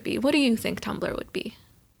Tumblr be? What do you think Tumblr would be?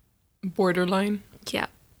 Borderline. Yeah.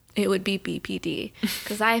 it would be BPD,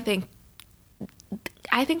 because I think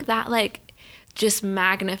that like just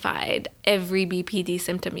magnified every BPD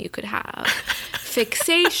symptom you could have.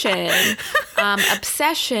 Fixation,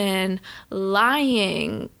 obsession,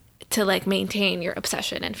 lying to like maintain your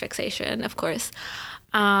obsession and fixation, of course.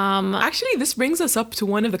 Actually, this brings us up to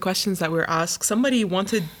one of the questions that we're asked. Somebody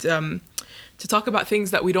wanted to talk about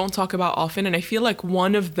things that we don't talk about often, and I feel like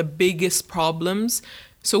one of the biggest problems,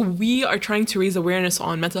 so we are trying to raise awareness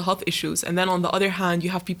on mental health issues, and then on the other hand,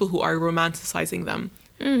 you have people who are romanticizing them,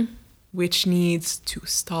 which needs to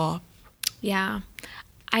stop. Yeah,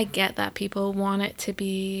 I get that people want it to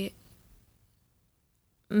be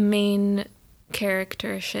main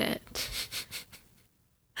character shit.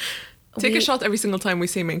 Take a shot every single time we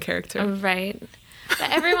say main character. Right.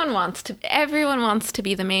 But everyone wants to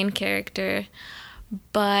be the main character,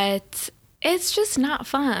 but it's just not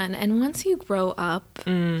fun. And once you grow up,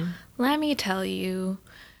 let me tell you,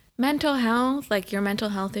 mental health, like your mental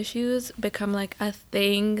health issues become like a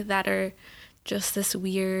thing that are just this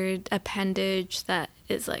weird appendage that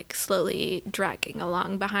is like slowly dragging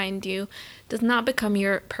along behind you. It does not become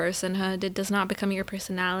your personhood. It does not become your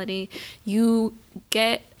personality. You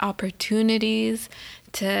get opportunities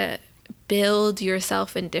to build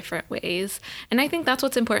yourself in different ways. And I think that's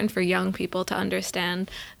what's important for young people to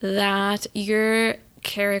understand, that your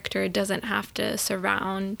character doesn't have to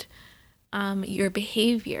surround your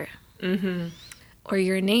behavior or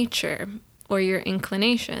your nature or your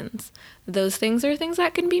inclinations. Those things are things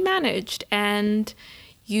that can be managed, and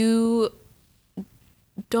you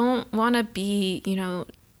don't want to be,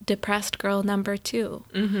 depressed girl number 2,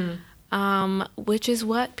 which is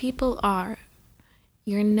what people are.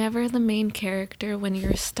 You're never the main character when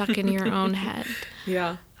you're stuck in your own head.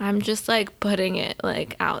 Yeah. I'm just like putting it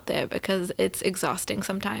like out there because it's exhausting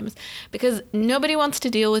sometimes, because nobody wants to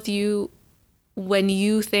deal with you when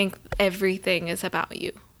you think everything is about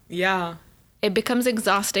you. Yeah. It becomes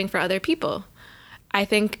exhausting for other people. I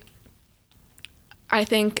think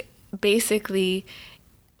basically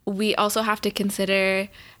we also have to consider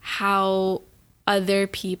how other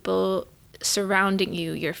people surrounding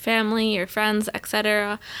you, your family, your friends,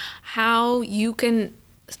 etc., how you can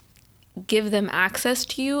give them access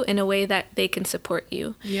to you in a way that they can support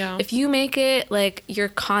you. Yeah. If you make it like you're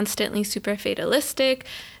constantly super fatalistic,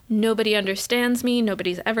 nobody understands me,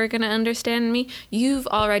 nobody's ever going to understand me, you've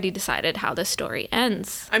already decided how the story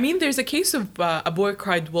ends. I mean, there's a case of a boy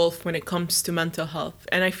cried wolf when it comes to mental health.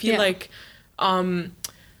 And I feel like,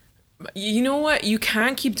 you know what? You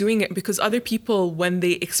can't keep doing it, because other people, when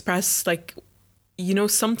they express, like,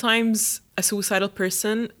 sometimes a suicidal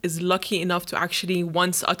person is lucky enough to actually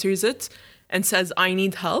once utters it and says, I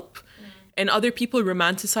need help. And other people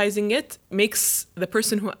romanticizing it makes the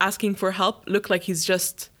person who asking for help look like he's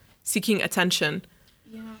just seeking attention.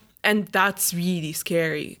 Yeah. And that's really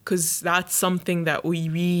scary, because that's something that we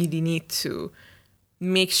really need to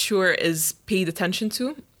make sure is paid attention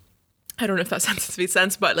to. I don't know if that sentence makes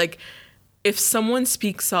sense, but like, if someone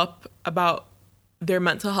speaks up about their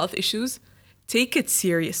mental health issues, take it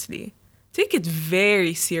seriously. Take it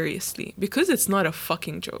very seriously, because it's not a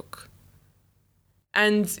fucking joke.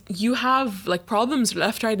 And you have like problems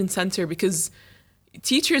left, right, and center, because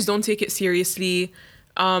teachers don't take it seriously.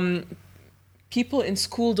 People in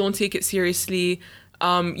school don't take it seriously.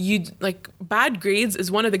 Bad grades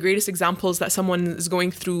is one of the greatest examples that someone is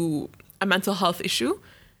going through a mental health issue,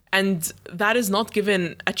 and that is not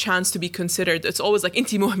given a chance to be considered. It's always like,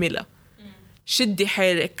 انتي مهملة. شدي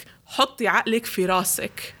حيلك. حطي عقلك في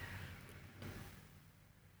راسك.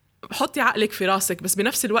 حطي عقلك في راسك، بس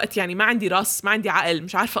بنفس الوقت يعني ما عندي راس، ما عندي عقل،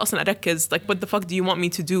 مش عارفة أصلا أركز. Like, what the fuck do you want me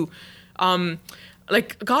to do?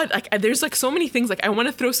 There's like so many things. Like, I want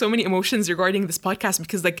to throw so many emotions regarding this podcast,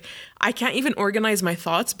 because like I can't even organize my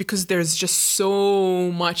thoughts, because there's just so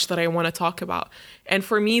much that I want to talk about. And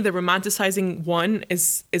for me, the romanticizing one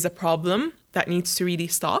is a problem that needs to really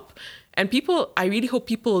stop. And I really hope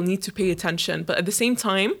people need to pay attention. But at the same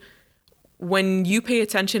time, when you pay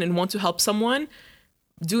attention and want to help someone,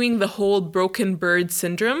 doing the whole broken bird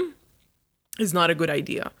syndrome is not a good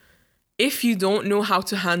idea. If you don't know how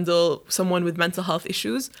to handle someone with mental health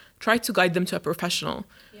issues, try to guide them to a professional.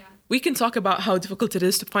 Yeah. We can talk about how difficult it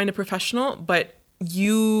is to find a professional, but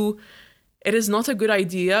it is not a good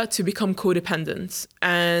idea to become codependent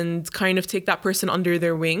and kind of take that person under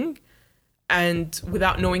their wing, and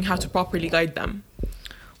without knowing how to properly guide them.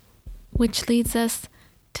 Which leads us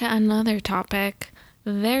to another topic,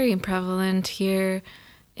 very prevalent here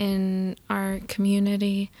in our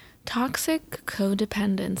community: toxic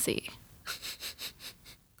codependency.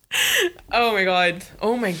 Oh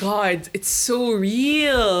my God. It's so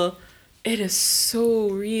real. It is so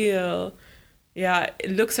real. Yeah,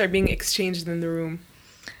 looks are being exchanged in the room.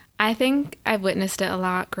 I think I've witnessed it a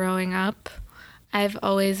lot growing up. I've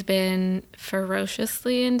always been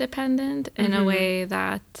ferociously independent in a way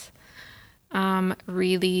that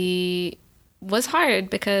really was hard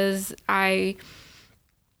because I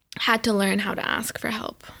had to learn how to ask for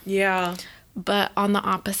help. Yeah. But on the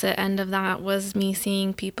opposite end of that was me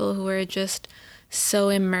seeing people who were just so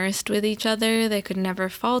immersed with each other. They could never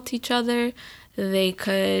fault each other. They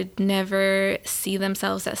could never see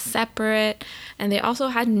themselves as separate. And they also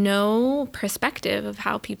had no perspective of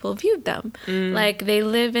how people viewed them. Like, they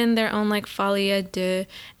live in their own, like, folie à deux.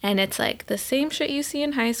 And it's, like, the same shit you see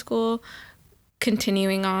in high school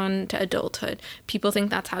continuing on to adulthood. People think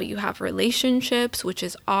that's how you have relationships, which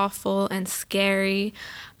is awful and scary.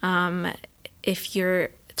 If you're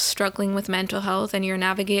struggling with mental health and you're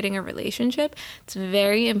navigating a relationship, it's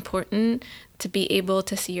very important to be able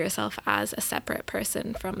to see yourself as a separate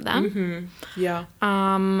person from them. Yeah.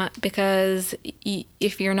 Because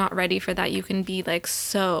if you're not ready for that, you can be like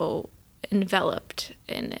so enveloped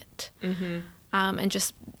in it and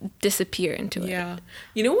just disappear into it. Yeah.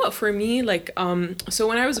 You know what, for me, like, so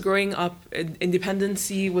when I was growing up,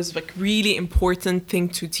 independency was like really important thing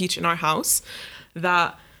to teach in our house,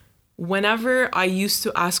 that whenever I used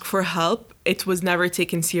to ask for help, it was never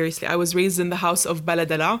taken seriously. I was raised in the house of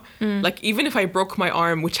baladala. Like, even if I broke my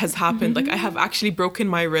arm, which has happened, like I have actually broken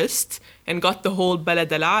my wrist and got the whole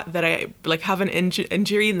baladala, that I like have an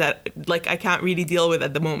injury that like I can't really deal with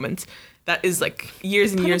at the moment. That is like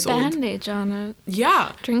years and years Put a old. bandage on it.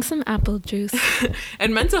 Yeah. Drink some apple juice.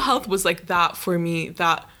 And mental health was like that for me,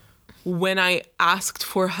 that when I asked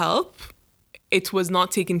for help, it was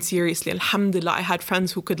not taken seriously. Alhamdulillah, I had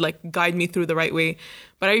friends who could like guide me through the right way.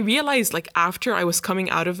 But I realized like after I was coming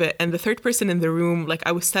out of it, and the third person in the room, like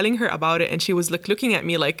I was telling her about it, and she was like looking at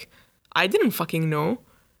me like, I didn't fucking know.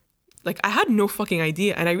 Like I had no fucking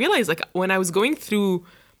idea. And I realized like when I was going through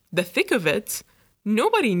the thick of it,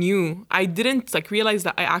 nobody knew. I didn't like realize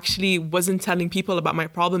that I actually wasn't telling people about my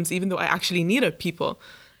problems, even though I actually needed people.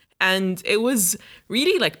 And it was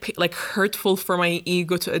really like hurtful for my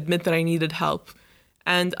ego to admit that I needed help.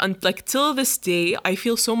 And like till this day, I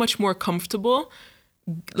feel so much more comfortable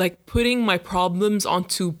like putting my problems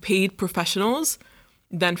onto paid professionals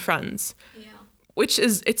than friends. Yeah. Which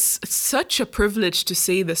is, it's such a privilege to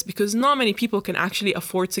say this, because not many people can actually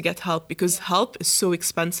afford to get help, because help is so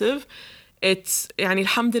expensive. It's, and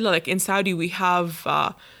alhamdulillah, like in Saudi, we have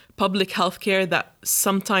public healthcare that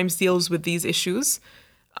sometimes deals with these issues.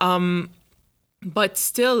 But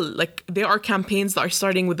still, like there are campaigns that are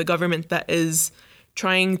starting with the government that is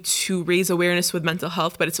trying to raise awareness with mental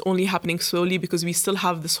health, but it's only happening slowly because we still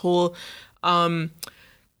have this whole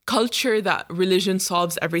culture that religion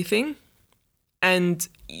solves everything. And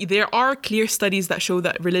there are clear studies that show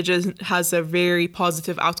that religion has a very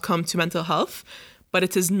positive outcome to mental health, but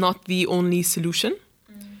it is not the only solution.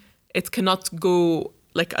 It cannot go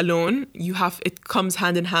like alone. It comes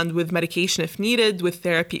hand in hand with medication if needed, with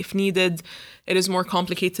therapy if needed. It is more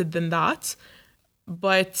complicated than that.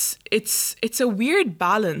 But it's a weird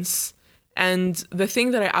balance. And the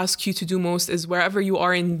thing that I ask you to do most is, wherever you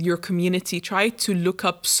are in your community, try to look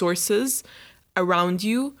up sources around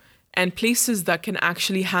you and places that can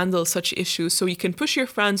actually handle such issues, so you can push your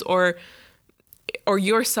friends or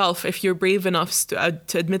yourself, if you're brave enough to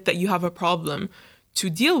admit that you have a problem, to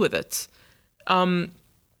deal with it.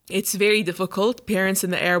 It's very difficult. Parents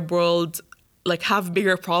in the Arab world like have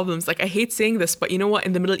bigger problems. Like I hate saying this, but you know what?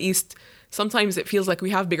 In the Middle East, sometimes it feels like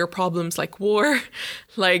we have bigger problems, like war,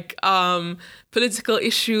 like political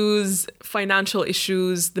issues, financial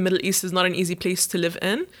issues. The Middle East is not an easy place to live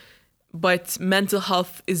in, but mental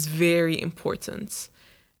health is very important.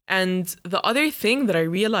 And the other thing that I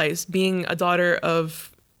realized, being a daughter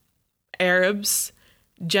of Arabs,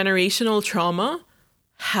 generational trauma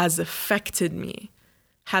has affected me,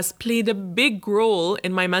 has played a big role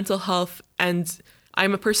in my mental health. And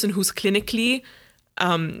I'm a person who's clinically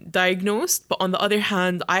diagnosed, but on the other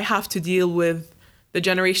hand, I have to deal with the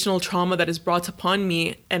generational trauma that is brought upon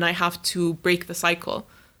me, and I have to break the cycle.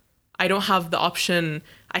 I don't have the option.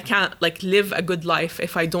 I can't like live a good life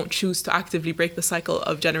if I don't choose to actively break the cycle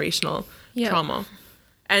of generational trauma.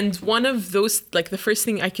 And one of those, like the first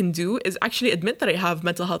thing I can do is actually admit that I have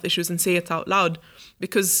mental health issues and say it out loud,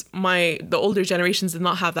 because the older generations did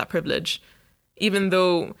not have that privilege, even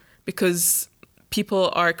though, because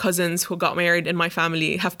people, our cousins who got married in my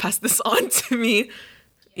family, have passed this on to me.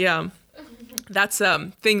 Yeah, that's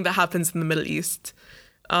a thing that happens in the Middle East.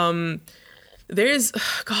 There's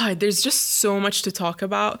just so much to talk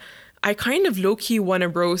about. I kind of low-key want to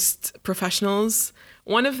roast professionals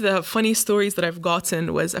one of the funny stories that I've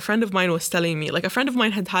gotten was a friend of mine was telling me, like a friend of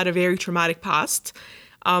mine had a very traumatic past.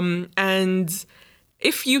 And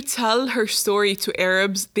if you tell her story to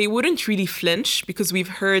Arabs, they wouldn't really flinch because we've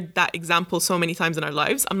heard that example so many times in our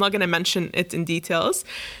lives. I'm not going to mention it in details,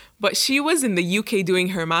 but she was in the UK doing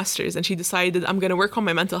her master's and she decided, I'm going to work on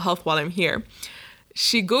my mental health while I'm here.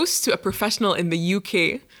 She goes to a professional in the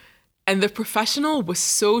UK and the professional was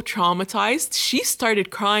so traumatized. She started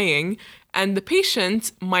crying and the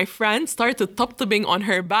patient, my friend, started tap-tapping on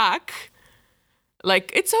her back.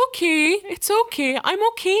 Like, it's okay, I'm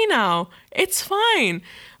okay now, it's fine.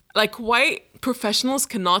 Like, white professionals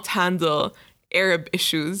cannot handle Arab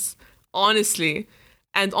issues, honestly.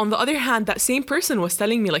 And on the other hand, that same person was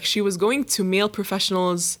telling me, like, she was going to male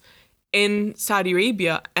professionals in Saudi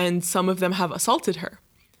Arabia and some of them have assaulted her.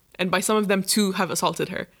 And by some of them, 2 have assaulted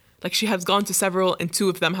her. Like, she has gone to several and 2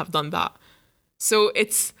 of them have done that. So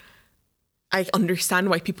I understand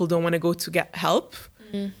why people don't want to go to get help.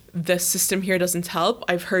 The system here doesn't help.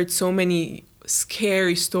 I've heard so many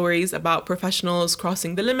scary stories about professionals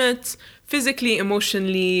crossing the limit, physically,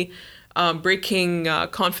 emotionally, breaking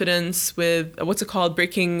confidence with,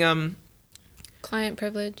 breaking... client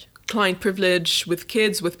privilege with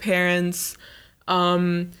kids, with parents.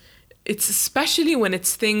 It's especially when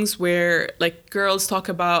it's things where like girls talk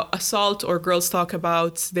about assault or girls talk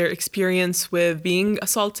about their experience with being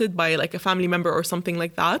assaulted by like a family member or something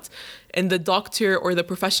like that. And the doctor or the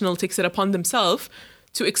professional takes it upon themselves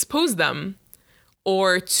to expose them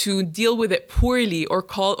or to deal with it poorly or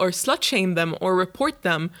call or slut shame them or report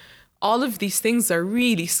them. All of these things are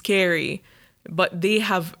really scary, but they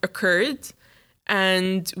have occurred.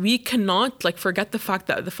 And we cannot like forget the fact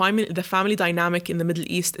that the family dynamic in the Middle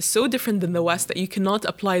East is so different than the West that you cannot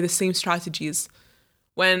apply the same strategies.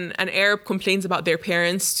 When an Arab complains about their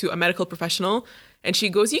parents to a medical professional and she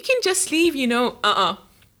goes, you can just leave,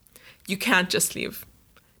 you can't just leave.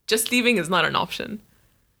 Just leaving is not an option.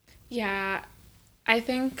 Yeah, I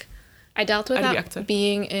think I dealt with that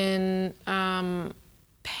being in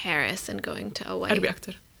Paris and going to a white...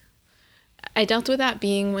 I dealt with that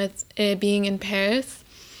being in Paris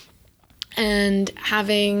and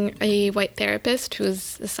having a white therapist who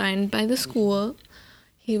was assigned by the school.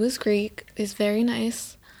 He was Greek. He's very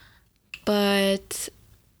nice. But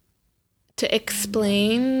to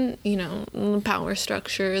explain, power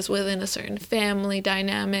structures within a certain family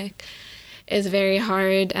dynamic is very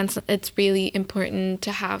hard. And it's really important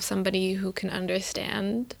to have somebody who can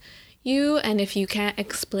understand you. And if you can't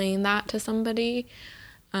explain that to somebody,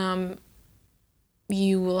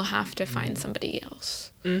 you will have to find somebody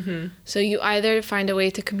else. Mm-hmm. So you either find a way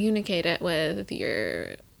to communicate it with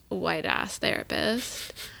your white ass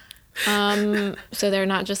therapist. So they're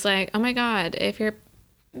not just like, oh my God, if your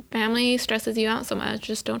family stresses you out so much,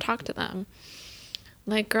 just don't talk to them.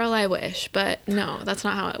 Like, girl, I wish, but no, that's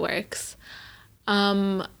not how it works.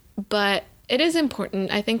 But it is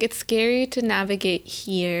important. I think it's scary to navigate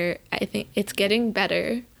here. I think it's getting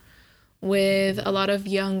better with a lot of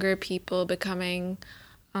younger people becoming,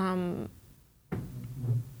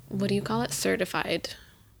 certified.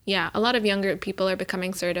 Yeah, a lot of younger people are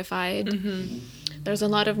becoming certified. Mm-hmm. There's a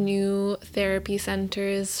lot of new therapy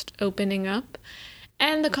centers opening up.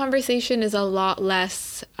 And the conversation is a lot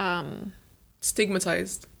less...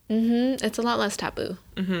 stigmatized. Mm-hmm, it's a lot less taboo.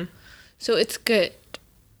 Mm-hmm. So it's good.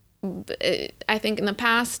 I think in the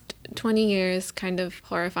past 20 years, kind of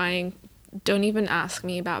horrifying. Don't even ask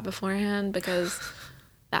me about beforehand because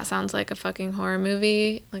that sounds like a fucking horror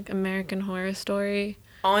movie, like American Horror Story.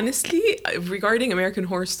 Honestly, regarding American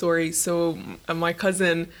Horror Story, so my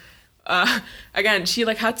cousin, again, she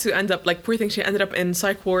had to end up, poor thing, she ended up in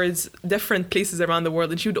psych wards, different places around the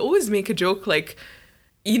world, and she would always make a joke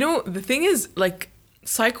the thing is,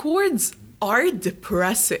 psych wards are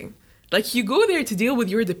depressing. You go there to deal with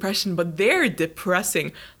your depression, but they're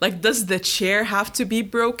depressing. Does the chair have to be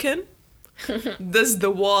broken? Does the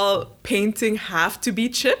wall painting have to be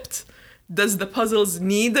chipped? Does the puzzles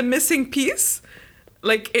need a missing piece?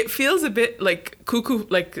 It feels a bit like cuckoo,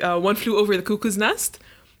 One Flew Over the Cuckoo's Nest,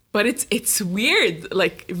 but it's weird.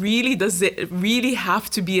 Really, does it really have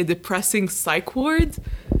to be a depressing psych ward?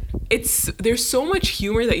 There's so much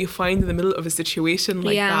humor that you find in the middle of a situation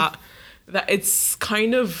that it's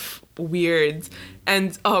kind of weird.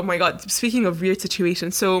 And oh my God, speaking of weird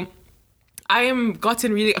situations, so I am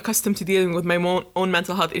gotten really accustomed to dealing with my own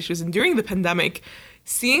mental health issues. And during the pandemic,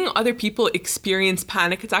 seeing other people experience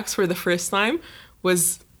panic attacks for the first time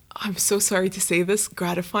was, I'm so sorry to say this,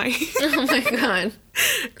 gratifying. Oh my God.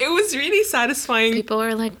 It was really satisfying. People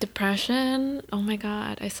were like, depression? Oh my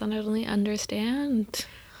God, I suddenly understand.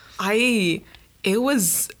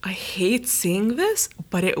 I hate saying this,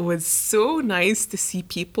 but it was so nice to see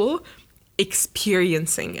people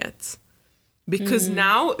experiencing it. Because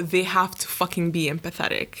now they have to fucking be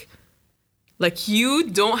empathetic. Like, you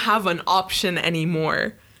don't have an option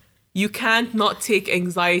anymore. You can't not take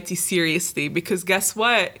anxiety seriously, because guess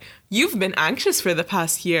what? You've been anxious for the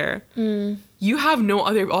past year. You have no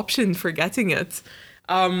other option for getting it.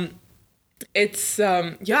 Yeah,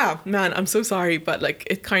 man, I'm so sorry, but like,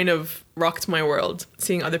 it kind of rocked my world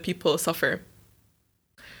seeing other people suffer.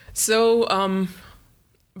 So,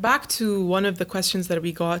 back to one of the questions that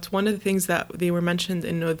we got. One of the things that they were mentioned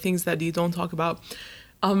in the things that you don't talk about.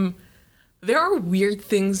 There are weird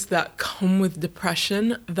things that come with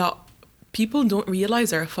depression that people don't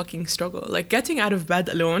realize are a fucking struggle. Like, getting out of bed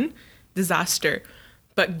alone, disaster.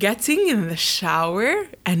 But getting in the shower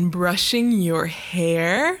and brushing your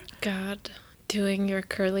hair. God, doing your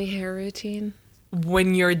curly hair routine.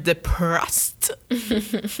 When you're depressed.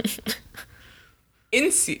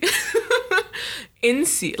 Insy.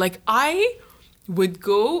 Like, I would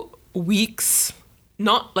go weeks,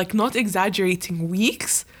 not exaggerating,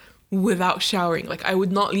 weeks without showering. Like, I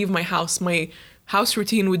would not leave my house. My house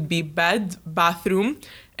routine would be bed, bathroom,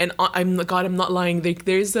 and I'm not lying. Like,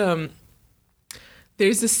 there's a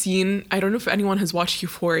scene, I don't know if anyone has watched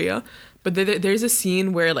Euphoria, but there's a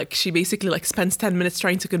scene where like she basically like spends 10 minutes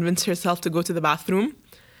trying to convince herself to go to the bathroom.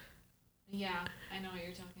 Yeah, I know what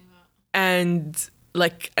you're talking about. And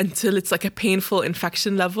like, until it's like a painful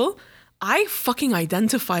infection level. I fucking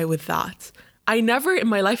identify with that. I never in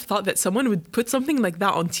my life thought that someone would put something like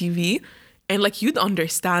that on TV and like you'd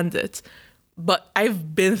understand it. But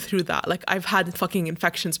I've been through that. Like, I've had fucking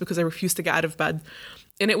infections because I refused to get out of bed.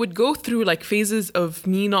 And it would go through like phases of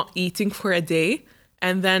me not eating for a day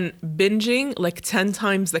and then binging like 10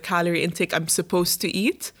 times the calorie intake I'm supposed to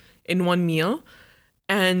eat in one meal.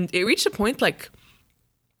 And it reached a point like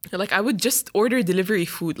I would just order delivery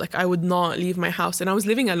food. Like, I would not leave my house. And I was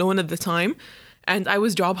living alone at the time. And I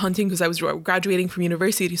was job hunting because I was graduating from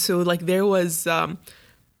university. So like there was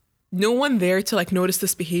no one there to like notice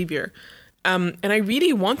this behavior. And I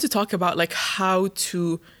really want to talk about like how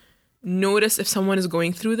to notice if someone is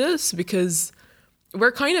going through this, because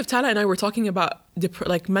we're kind of, Tala and I were talking about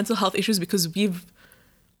like mental health issues because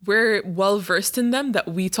we're well versed in them, that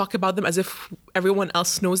we talk about them as if everyone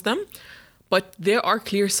else knows them. But there are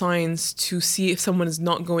clear signs to see if someone is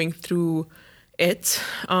not going through it,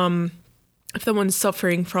 if someone is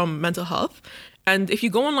suffering from mental health. And if you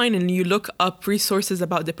go online and you look up resources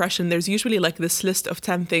about depression, there's usually like this list of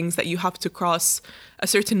 10 things that you have to cross a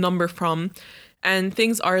certain number from. And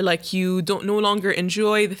things are like, you don't no longer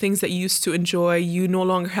enjoy the things that you used to enjoy. You no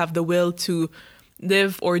longer have the will to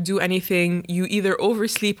live or do anything. You either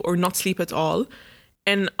oversleep or not sleep at all.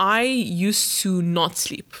 And I used to not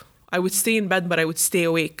sleep. I would stay in bed, but I would stay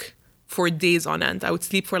awake for days on end. I would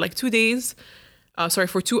sleep for like 2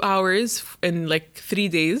 hours in like 3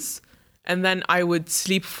 days. And then I would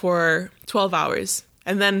sleep for 12 hours.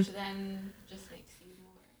 And then... Which then just makes you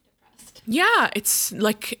more depressed. Yeah, it's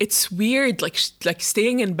weird. Like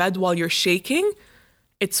staying in bed while you're shaking.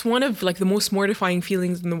 It's one of like the most mortifying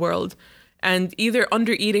feelings in the world. And either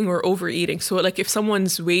under eating or overeating. So like if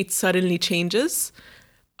someone's weight suddenly changes,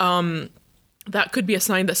 that could be a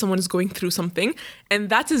sign that someone is going through something. And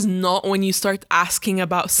that is not when you start asking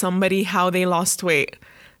about somebody how they lost weight.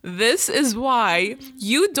 This is why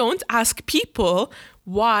you don't ask people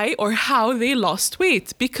why or how they lost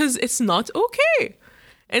weight, because it's not okay.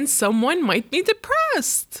 And someone might be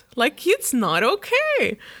depressed. Like, it's not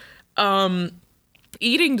okay.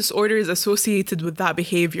 Eating disorder is associated with that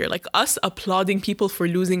behavior. Like, us applauding people for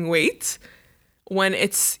losing weight when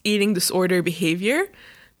it's eating disorder behavior.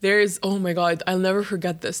 There's, oh my God, I'll never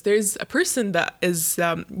forget this. There's a person that is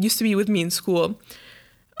used to be with me in school.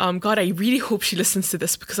 God, I really hope she listens to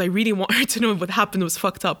this because I really want her to know what happened was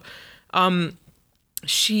fucked up.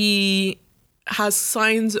 She has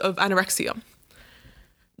signs of anorexia.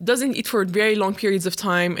 Doesn't eat for very long periods of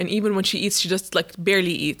time. And even when she eats, she just like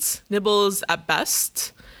barely eats. Nibbles at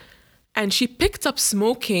best. And she picked up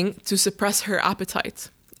smoking to suppress her appetite.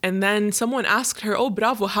 And then someone asked her, oh,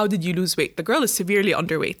 bravo, how did you lose weight? The girl is severely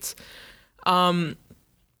underweight. And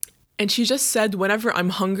she just said, whenever I'm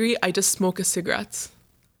hungry, I just smoke a cigarette.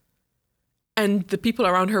 And the people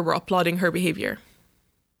around her were applauding her behavior.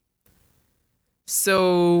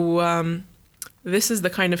 So this is the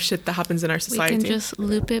kind of shit that happens in our society. We can just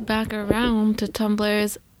loop it back around to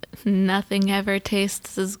Tumblr's nothing ever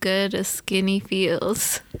tastes as good as skinny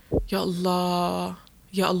feels. Ya Allah.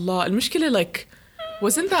 Ya Allah. المشكلة, like,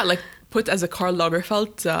 wasn't that like put as a Karl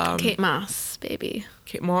Lagerfeld? Kate Moss, baby.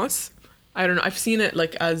 Kate Moss? I don't know. I've seen it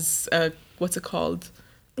like as a what's it called?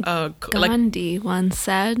 Gandhi once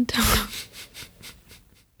said.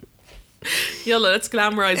 Yalla, let's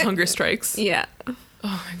glamorize hunger strikes. Yeah.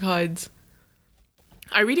 Oh my God.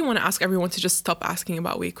 I really want to ask everyone to just stop asking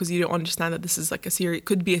about weight, because you don't understand that this is like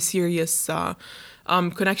could be a serious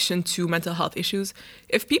connection to mental health issues.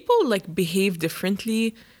 If people like behave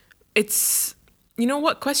differently, it's, you know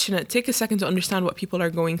what, question it. Take a second to understand what people are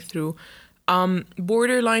going through.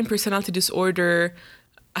 Borderline personality disorder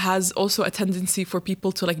has also a tendency for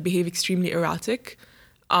people to like behave extremely erratic.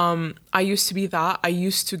 I used to be that. I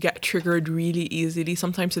used to get triggered really easily,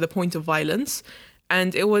 sometimes to the point of violence.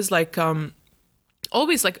 And it was like,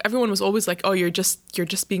 always like, everyone was always like, oh, you're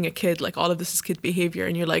just being a kid. Like, all of this is kid behavior.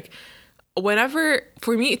 And you're like, whenever,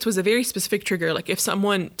 for me, it was a very specific trigger. Like, if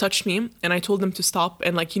someone touched me and I told them to stop,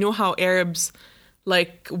 and like, you know how Arabs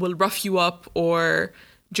like will rough you up or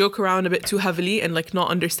joke around a bit too heavily and like not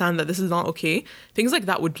understand that this is not okay. Things like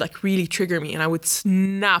that would like really trigger me, and I would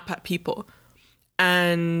snap at people.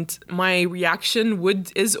 And my reaction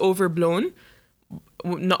is overblown.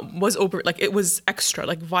 It was extra,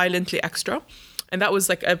 like violently extra. And that was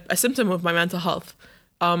like a symptom of my mental health.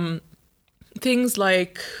 Things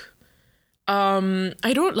like, I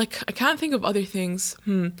can't think of other things.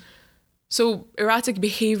 So erratic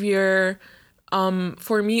behavior,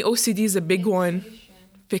 for me, OCD is a big one.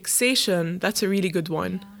 Fixation, that's a really good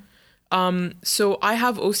one. So I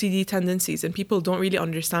have OCD tendencies, and people don't really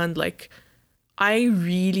understand, like, I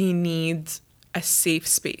really need a safe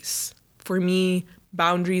space. For me,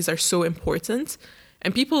 boundaries are so important,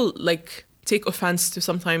 and people like take offense to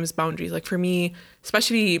sometimes boundaries. Like for me,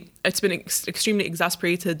 especially, it's been extremely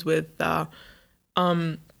exasperated with the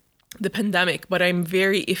pandemic, but I'm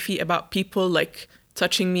very iffy about people like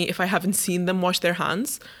touching me if I haven't seen them wash their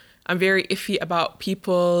hands. I'm very iffy about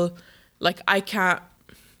people, like I can't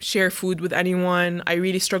share food with anyone. I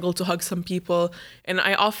really struggle to hug some people, and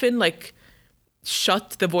I often like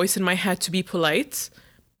shut the voice in my head to be polite,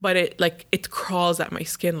 but it crawls at my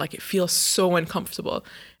skin. Like it feels so uncomfortable.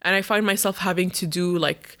 And I find myself having to do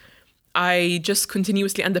like, I just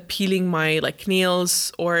continuously end up peeling my like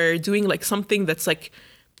nails or doing like something that's like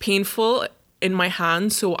painful in my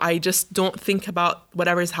hand. So I just don't think about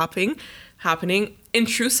whatever is happening.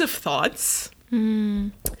 Intrusive thoughts.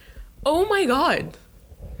 Oh my God,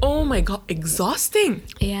 exhausting.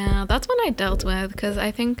 Yeah, that's what I dealt with, because I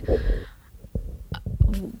think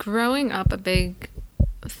growing up, a big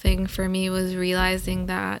thing for me was realizing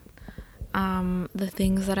that the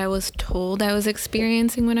things that I was told I was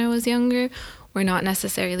experiencing when I was younger were not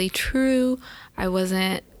necessarily true. I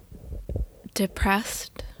wasn't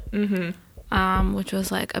depressed, which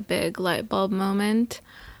was like a big light bulb moment.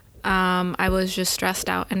 I was just stressed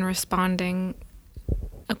out and responding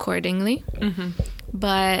accordingly.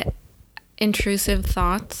 But intrusive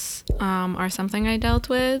thoughts are something I dealt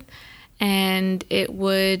with, and it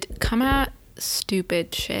would come at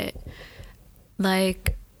stupid shit,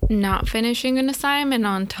 like not finishing an assignment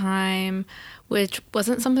on time, which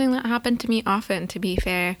wasn't something that happened to me often, to be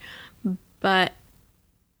fair, but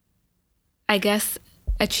I guess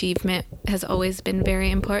achievement has always been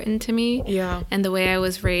very important to me. Yeah. And the way I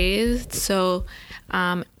was raised. So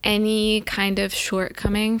any kind of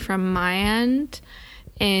shortcoming from my end,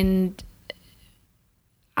 and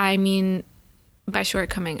I mean, by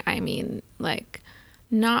shortcoming, I mean like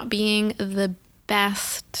not being the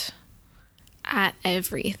best at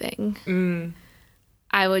everything.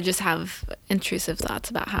 I would just have intrusive thoughts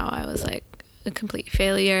about how I was like a complete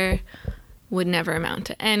failure, would never amount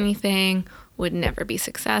to anything, would never be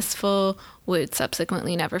successful, would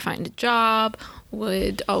subsequently never find a job,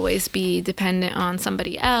 would always be dependent on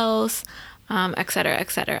somebody else, et cetera,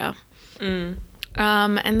 et cetera. And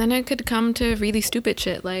then it could come to really stupid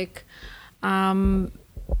shit, like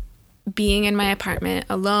being in my apartment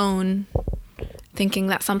alone, thinking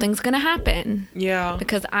that something's gonna happen. Yeah.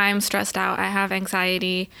 Because I'm stressed out, I have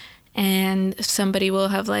anxiety, and somebody will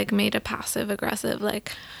have like made a passive aggressive,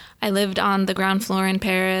 like I lived on the ground floor in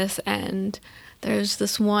Paris, and there's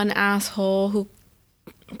this one asshole who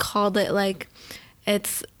called it like,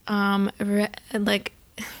 it's like,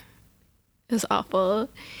 it was awful.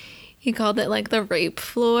 He called it like the rape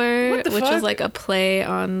floor, which is like a play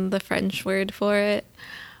on the French word for it.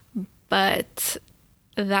 But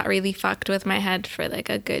that really fucked with my head for like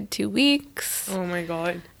a good 2 weeks. Oh my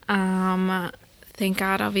God. Thank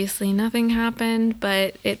God, obviously nothing happened,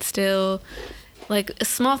 but it's still like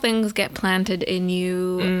small things get planted in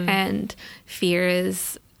you, and fear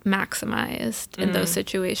is maximized in those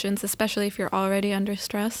situations, especially if you're already under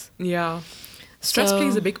stress. Yeah. Stress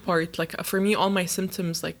plays a big part. Like for me, all my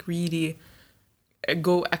symptoms like really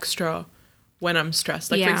go extra when I'm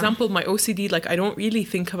stressed. Like, for Yeah. example, my OCD, like, I don't really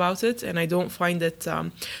think about it, and I don't find it.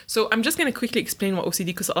 So I'm just going to quickly explain what OCD,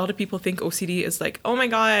 because a lot of people think OCD is like, oh my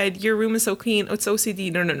God, your room is so clean. Oh, it's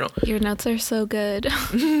OCD. No, no, no. Your notes are so good.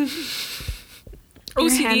 Your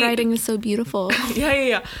OCD. handwriting is so beautiful.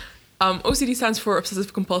 Yeah. OCD stands for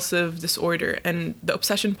obsessive compulsive disorder, and the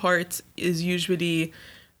obsession part is usually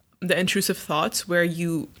the intrusive thoughts, where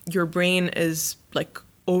your brain is like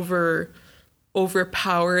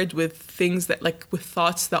overpowered with things that, like, with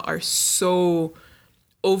thoughts that are so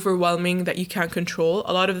overwhelming that you can't control.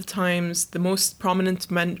 A lot of the times, the most prominent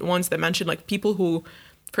ones that mention, like, people who,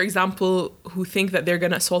 for example, who think that they're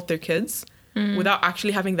gonna assault their kids without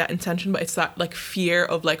actually having that intention, but it's that, like, fear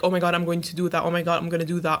of, like, oh my God, I'm going to do that, oh my God, I'm gonna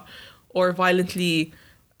do that, or violently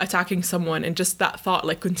attacking someone, and just that thought,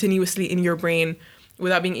 like, continuously in your brain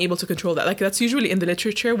without being able to control that. Like, that's usually in the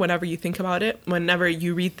literature whenever you think about it, whenever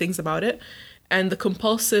you read things about it. And the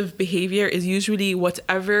compulsive behavior is usually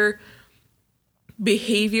whatever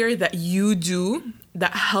behavior that you do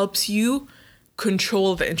that helps you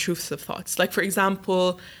control the intrusive thoughts. Like, for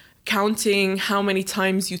example, counting how many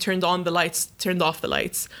times you turned off the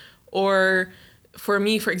lights. Or for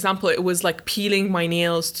me, for example, it was like peeling my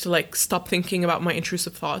nails to, like, stop thinking about my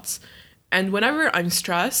intrusive thoughts. And whenever I'm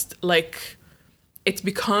stressed, like, it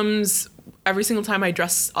becomes, every single time I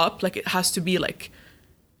dress up, like, it has to be, like,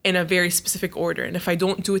 in a very specific order. And if I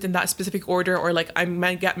don't do it in that specific order, or, like, I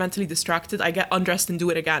might get mentally distracted, I get undressed and do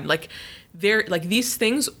it again. Like, these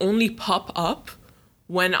things only pop up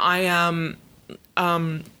when I am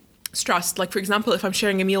stressed. Like, for example, if I'm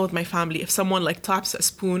sharing a meal with my family, if someone, like, taps a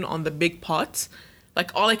spoon on the big pot,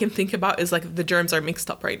 like, all I can think about is, like, the germs are mixed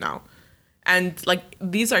up right now. And, like,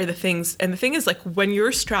 these are the things. And the thing is, like, when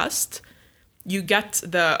you're stressed, you get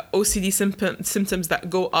the OCD symptoms that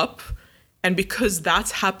go up. And because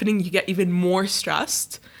that's happening, you get even more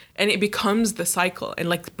stressed, and it becomes the cycle. And,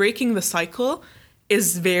 like, breaking the cycle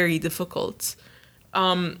is very difficult.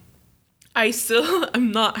 I still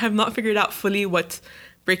have not figured out fully what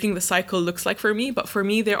breaking the cycle looks like for me. But for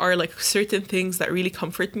me, there are, like, certain things that really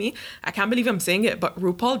comfort me. I can't believe I'm saying it, but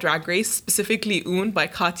RuPaul Drag Race, specifically Oon by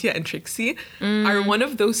Katya and Trixie, are one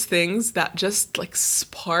of those things that just, like,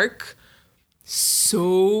 spark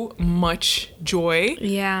so much joy.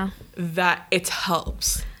 Yeah. That it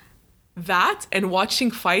helps. That and watching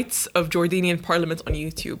fights of Jordanian parliament on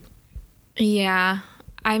YouTube. Yeah.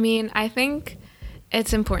 I mean, I think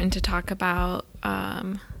it's important to talk about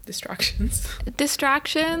Distractions.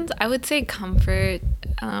 I would say comfort,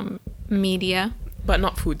 media. But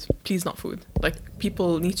not food. Please, not food. Like,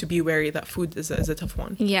 people need to be wary that food is a tough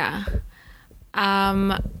one. Yeah.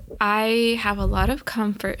 I have a lot of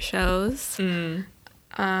comfort shows.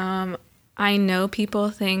 I know people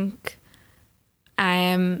think I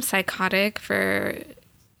am psychotic for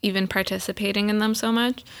even participating in them so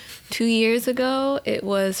much. 2 years ago, it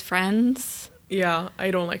was Friends. Yeah,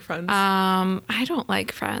 I don't like Friends. I don't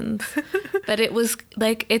like Friends. But it was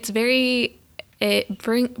like,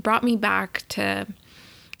 brought me back to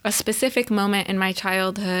a specific moment in my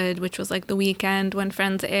childhood, which was like the weekend when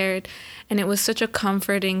Friends aired, and it was such a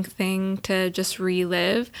comforting thing to just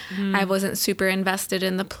relive. I wasn't super invested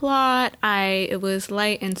in the plot. It was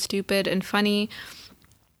light and stupid and funny,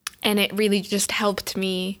 and it really just helped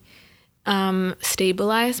me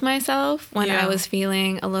stabilize myself when I was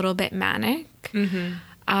feeling a little bit manic.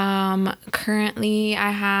 Currently,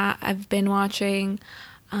 I've been watching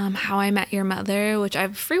How I Met Your Mother, which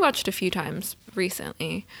I've rewatched a few times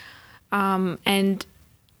recently, and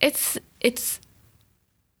it's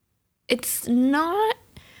not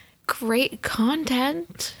great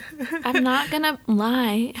content. I'm not gonna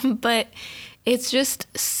lie, but it's just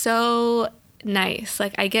so nice.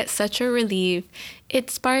 Like, I get such a relief. It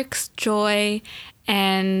sparks joy,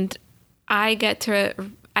 and I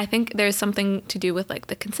think there's something to do with, like,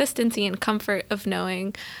 the consistency and comfort of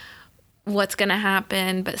knowing what's gonna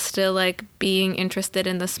happen, but still, like, being interested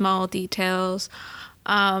in the small details.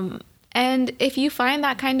 And if you find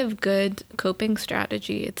that kind of good coping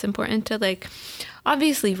strategy, it's important to, like,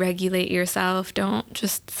 obviously regulate yourself. Don't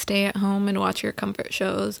just stay at home and watch your comfort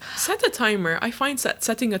shows. Set a timer. I find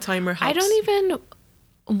setting a timer helps. I don't even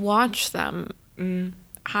watch them.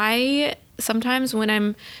 I sometimes when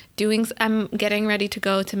I'm getting ready to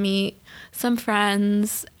go to meet some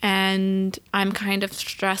friends and I'm kind of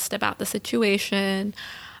stressed about the situation,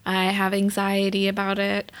 I have anxiety about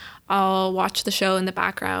it, I'll watch the show in the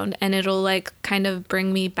background and it'll, like, kind of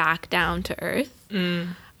bring me back down to earth,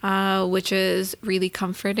 which is really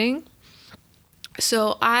comforting.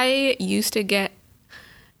 So I used to get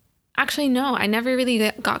Actually, no, I never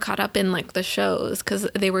really got caught up in like the shows because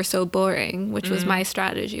they were so boring, which was my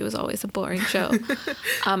strategy. It was always a boring show.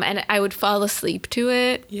 And I would fall asleep to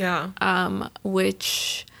it. Yeah.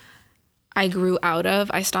 Which I grew out of.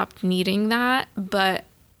 I stopped needing that. But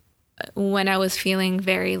when I was feeling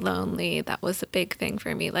very lonely, that was a big thing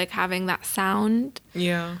for me. Like having that sound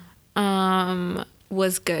Yeah.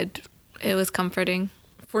 was good. It was comforting.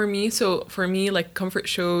 For me, like comfort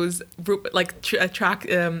shows, like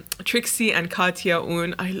Trixie and Katya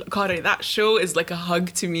Un. God, that show is like a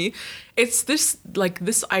hug to me. It's this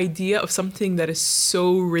idea of something that is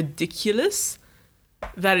so ridiculous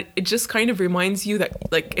that it just kind of reminds you that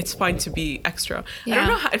like it's fine to be extra. Yeah. I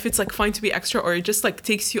don't know if it's like fine to be extra or it just like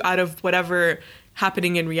takes you out of whatever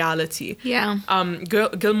happening in reality. Yeah.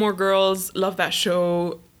 Gilmore Girls, love that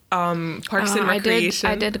show. Parks and Recreation.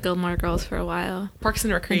 I did Gilmore Girls for a while. Parks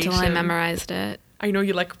and Recreation. Until I memorized it. I know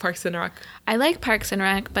you like Parks and Rec. I like Parks and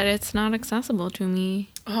Rec, but it's not accessible to me.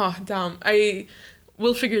 Oh, damn. I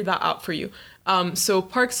will figure that out for you. So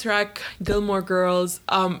Parks Rec, Gilmore Girls.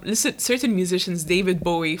 Listen, certain musicians, David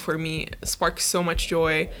Bowie for me sparks so much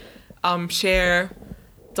joy. Cher,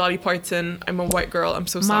 Dolly Parton. I'm a white girl. I'm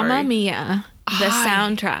so sorry. Mamma Mia, the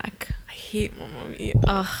soundtrack. I hate Mamma Mia.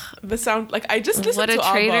 Ugh. The sound, like I just listen to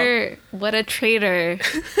traitor! What a traitor!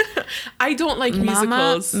 I don't like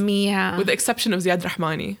musicals. Mamma Mia. With the exception of Ziad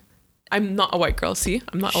Rahmani. I'm not a white girl. See,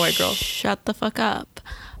 I'm not a white girl. Shut the fuck up.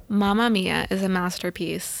 Mamma Mia is a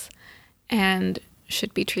masterpiece, and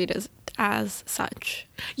should be treated as such.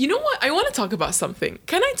 You know what? I want to talk about something.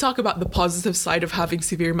 Can I talk about the positive side of having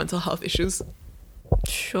severe mental health issues?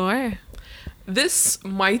 Sure. This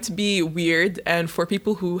might be weird, and for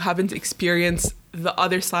people who haven't experienced the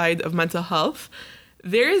other side of mental health,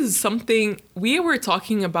 there is something. We were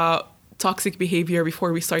talking about toxic behavior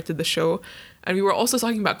before we started the show, and we were also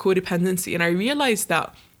talking about codependency, and I realized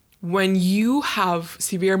that when you have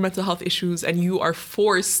severe mental health issues and you are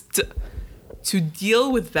forced to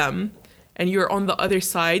deal with them and you're on the other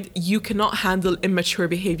side, you cannot handle immature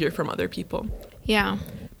behavior from other people. Yeah.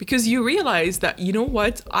 Because you realize that, you know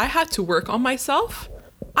what, I had to work on myself.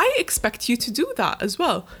 I expect you to do that as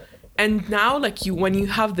well. And now, like when you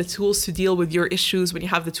have the tools to deal with your issues, when you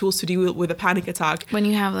have the tools to deal with a panic attack. When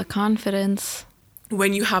you have the confidence.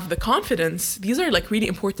 When you have the confidence, these are like really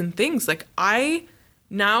important things. Like I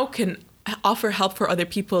now can offer help for other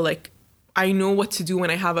people. Like I know what to do when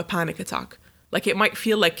I have a panic attack. Like it might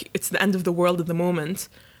feel like it's the end of the world at the moment.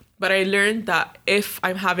 But I learned that if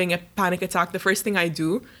I'm having a panic attack, the first thing I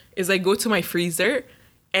do is I go to my freezer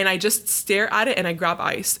and I just stare at it and I grab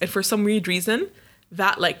ice. And for some weird reason,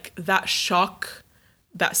 that shock,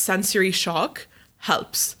 that sensory shock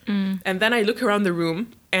helps. And then I look around the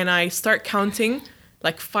room and I start counting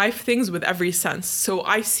like 5 things with every sense. So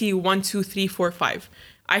I see 1, 2, 3, 4, 5.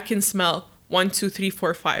 I can smell 1, 2, 3,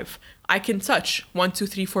 4, 5. I can touch 1, 2,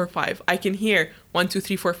 3, 4, 5. I can hear 1, 2,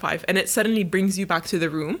 3, 4, 5. And it suddenly brings you back to the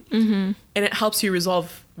room and it helps you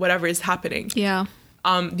resolve whatever is happening. Yeah.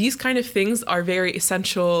 These kind of things are very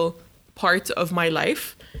essential part of my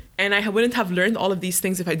life. And I wouldn't have learned all of these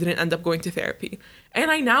things if I didn't end up going to therapy.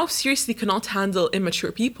 And I now seriously cannot handle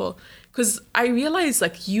immature people because I realize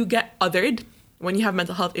like you get othered when you have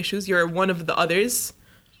mental health issues. You're one of the others.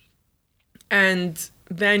 And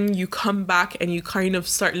then you come back and you kind of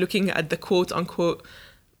start looking at the quote unquote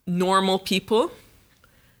normal people.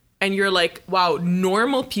 And you're like, wow,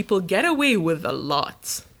 normal people get away with a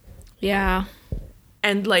lot. Yeah.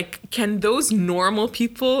 And like, can those normal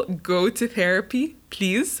people go to therapy,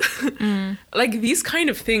 please? Like these kind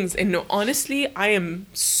of things. And no, honestly, I am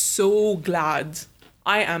so glad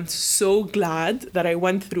that I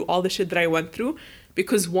went through all the shit that I went through.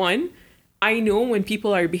 Because one, I know when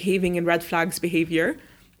people are behaving in red flags behavior.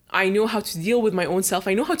 I know how to deal with my own self.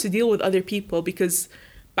 I know how to deal with other people because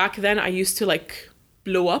back then I used to like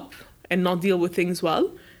blow up and not deal with things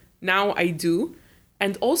well. Now I do.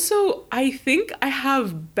 And also, I think I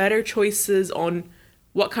have better choices on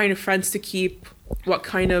what kind of friends to keep, what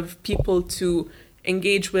kind of people to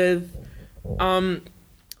engage with.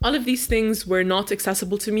 All of these things were not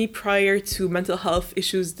accessible to me prior to mental health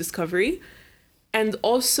issues discovery. And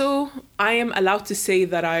also, I am allowed to say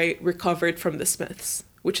that I recovered from the Smiths,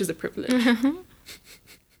 which is a privilege.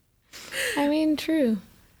 I mean, true.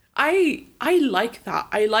 I like that.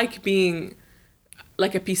 I like being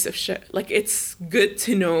like a piece of shit. Like it's good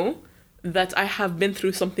to know that I have been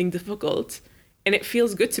through something difficult and it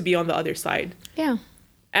feels good to be on the other side. Yeah.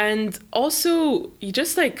 And also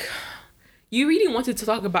you really wanted to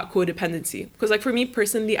talk about codependency because like for me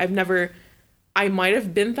personally, I might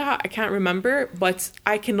have been that, I can't remember, but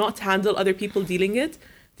I cannot handle other people dealing it.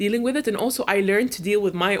 dealing with it. And also I learned to deal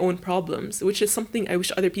with my own problems, which is something I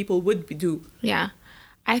wish other people would do. Yeah.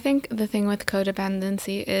 I think the thing with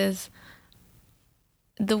codependency is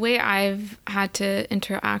the way I've had to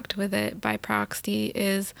interact with it by proxy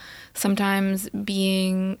is sometimes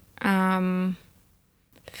being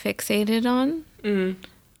fixated on.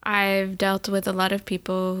 I've dealt with a lot of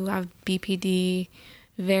people who have BPD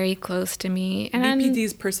very close to me. And BPD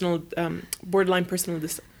is borderline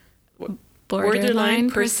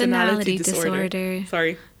personality disorder.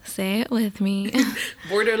 Sorry. Say it with me.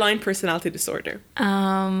 Borderline personality disorder.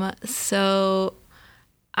 So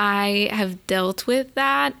I have dealt with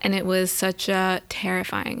that, and it was such a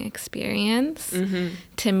terrifying experience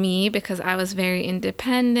to me because I was very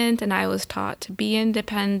independent and I was taught to be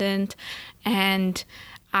independent, and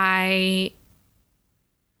I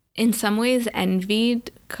in some ways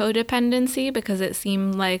envied codependency because it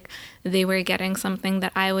seemed like they were getting something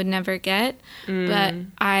that I would never get. But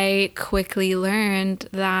I quickly learned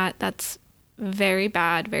that that's very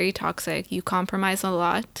bad, very toxic. You compromise a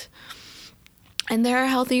lot. And there are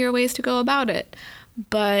healthier ways to go about it.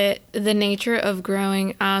 But the nature of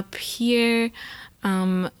growing up here,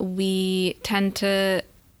 we tend to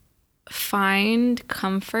find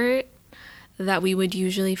comfort that we would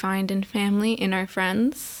usually find in family, in our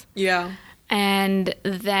friends. Yeah. And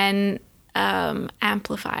then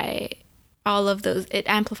amplify all of those. It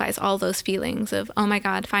amplifies all those feelings of, oh my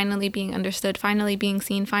God, finally being understood, finally being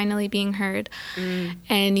seen, finally being heard.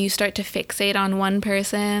 And you start to fixate on one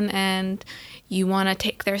person and you want to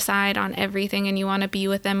take their side on everything and you want to be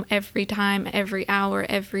with them every time, every hour,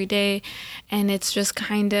 every day. And it's just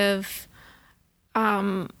kind of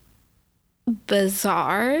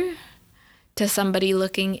bizarre to somebody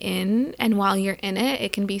looking in, and while you're in it,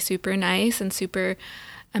 it can be super nice and super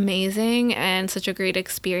amazing and such a great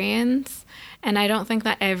experience. And I don't think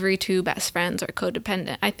that every two best friends are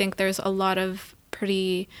codependent. I think there's a lot of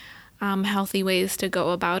pretty healthy ways to go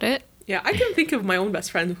about it. Yeah, I can think of my own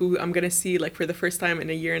best friend who I'm gonna see like for the first time in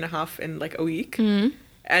a year and a half in like a week.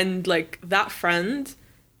 And like that friend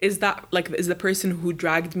is the person who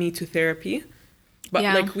dragged me to therapy. But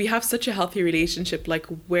like we have such a healthy relationship, like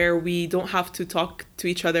where we don't have to talk to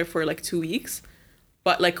each other for like 2 weeks.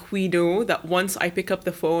 But like we know that once I pick up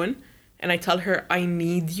the phone and I tell her I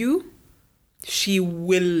need you, she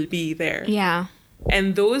will be there. Yeah.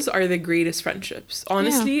 And those are the greatest friendships.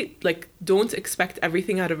 Honestly, like don't expect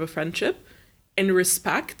everything out of a friendship, and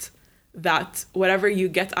respect that whatever you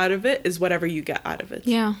get out of it is whatever you get out of it.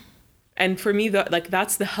 Yeah. And for me,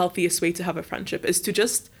 that's the healthiest way to have a friendship, is to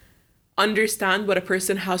just understand what a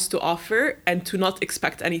person has to offer and to not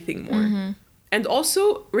expect anything more. And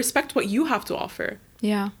also respect what you have to offer.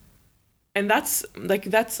 Yeah. And that's like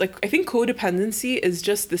I think codependency is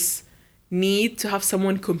just this need to have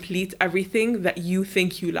someone complete everything that you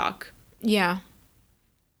think you lack. Yeah.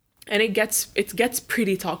 And it gets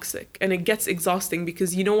pretty toxic and it gets exhausting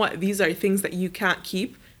because you know what, these are things that you can't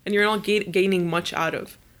keep and you're not gaining much out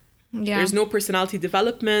of. Yeah. There's no personality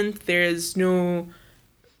development, there's no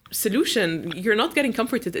solution. You're not getting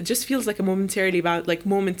comforted. It just feels like a momentary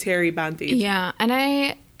band-aid. Yeah. And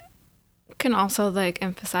I can also like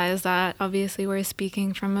emphasize that obviously we're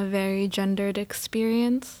speaking from a very gendered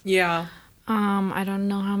experience. Yeah. I don't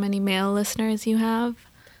know how many male listeners you have.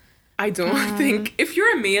 I don't think. If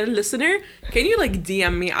you're a male listener, can you like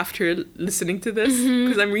DM me after listening to this?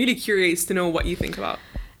 Because I'm really curious to know what you think about.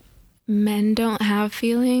 Men don't have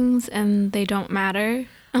feelings and they don't matter.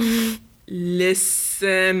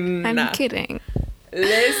 Listen. I'm kidding.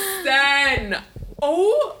 Listen.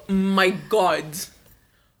 Oh my God.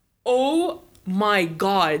 Oh my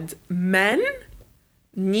God. Men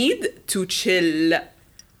need to chill.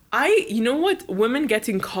 You know what? Women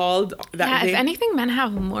getting called that. Yeah, if anything, men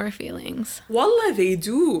have more feelings. Wallah, they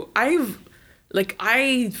do. Oh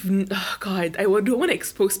God, I don't want to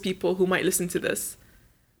expose people who might listen to this.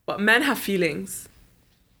 But men have feelings.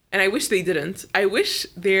 And I wish they didn't. I wish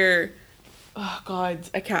they're... Oh God,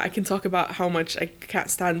 I can talk about how much I can't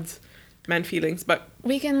stand men feelings, but...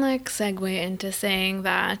 We can like segue into saying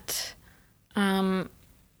that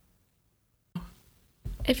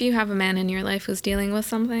if you have a man in your life who's dealing with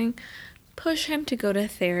something, push him to go to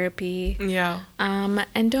therapy. Yeah.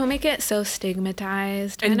 And don't make it so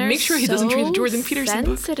stigmatized. And make sure he doesn't read the Jordan Peterson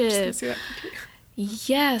book. Sensitive.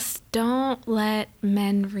 Yes, don't let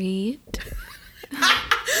men read.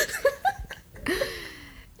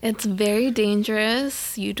 It's very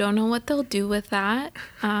dangerous. You don't know what they'll do with that.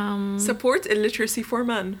 Support illiteracy for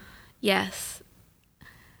men. Yes.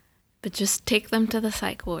 But just take them to the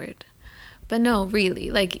psych ward. But no, really,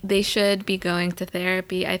 like they should be going to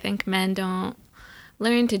therapy. I think men don't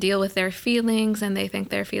learn to deal with their feelings, and they think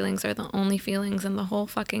their feelings are the only feelings in the whole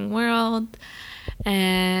fucking world.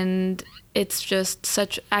 And it's just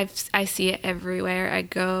I see it everywhere I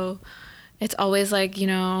go. It's always like, you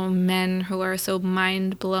know, men who are so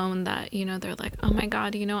mind blown that, you know, they're like, oh my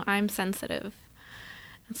God, you know, I'm sensitive.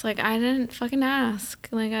 It's like, I didn't fucking ask.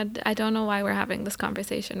 Like, I don't know why we're having this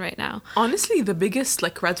conversation right now. Honestly, the biggest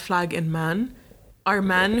like red flag in men are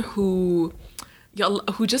men who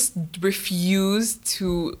just refuse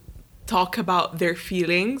to talk about their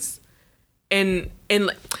feelings. And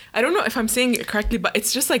like, I don't know if I'm saying it correctly, but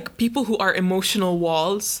it's just like people who are emotional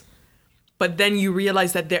walls, but then you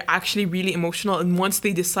realize that they're actually really emotional, and once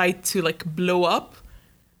they decide to like blow up,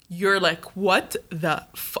 you're like, what the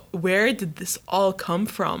where did this all come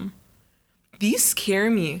from? These scare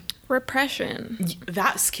me. Repression.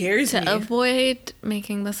 That scares me. To avoid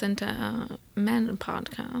making this into a men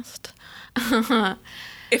podcast.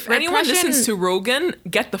 If anyone listens to Rogan,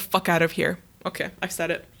 get the fuck out of here. Okay, I've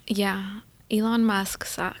said it. Yeah. Elon Musk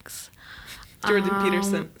sucks. Jordan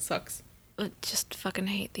Peterson sucks. Just fucking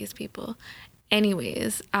hate these people.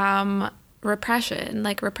 Anyways, repression,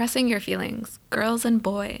 like repressing your feelings, girls and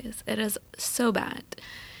boys, it is so bad.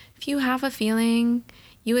 If you have a feeling,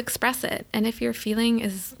 you express it. And if your feeling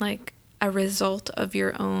is like a result of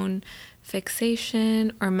your own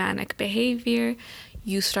fixation or manic behavior,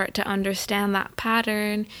 you start to understand that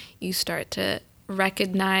pattern. You start to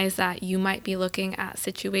recognize that you might be looking at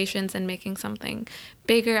situations and making something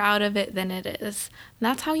bigger out of it than it is. And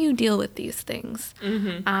that's how you deal with these things.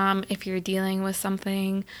 Mm-hmm. If you're dealing with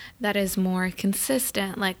something that is more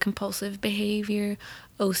consistent, like compulsive behavior,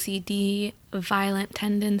 OCD, violent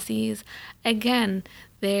tendencies, again,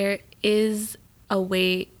 there is a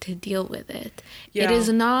way to deal with it. Yeah. It is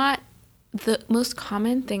not the most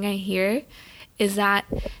common thing I hear is that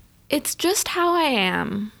it's just how I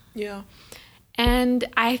am. Yeah. And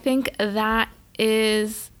I think that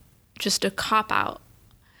is just a cop-out.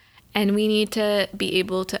 And we need to be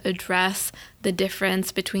able to address the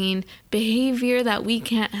difference between behavior that we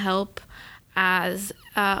can't help as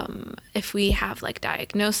if we have like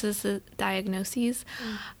diagnoses,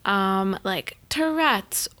 like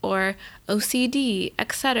Tourette's or OCD,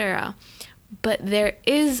 etc. But there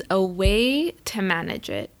is a way to manage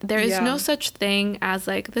it. There is no such thing as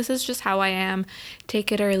like, this is just how I am,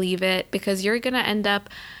 take it or leave it, because you're going to end up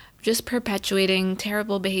just perpetuating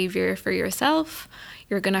terrible behavior for yourself.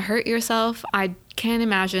 You're going to hurt yourself. I can't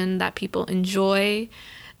imagine that people enjoy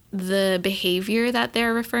the behavior that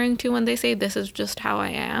they're referring to when they say, this is just how I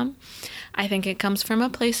am. I think it comes from a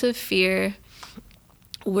place of fear.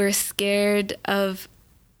 We're scared of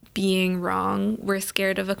being wrong. We're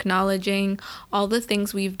scared of acknowledging all the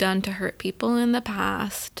things we've done to hurt people in the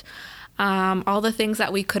past, all the things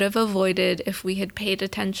that we could have avoided if we had paid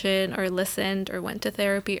attention or listened or went to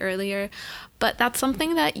therapy earlier. But that's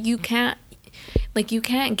something that you can't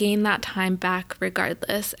gain that time back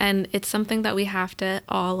regardless. And it's something that we have to,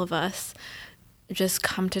 all of us, just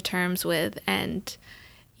come to terms with and,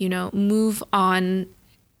 you know, move on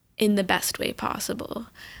in the best way possible.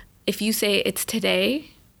 If you say it's today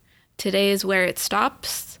is where it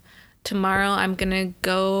stops. Tomorrow I'm going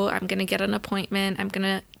to get an appointment. I'm going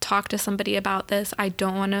to talk to somebody about this. I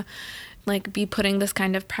don't want to like be putting this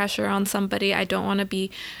kind of pressure on somebody. I don't want to be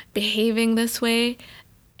behaving this way.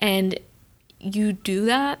 And you do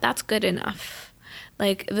that, that's good enough.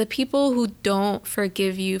 Like the people who don't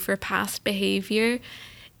forgive you for past behavior,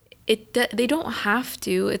 they don't have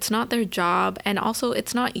to. It's not their job. And also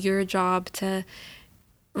it's not your job to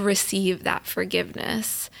receive that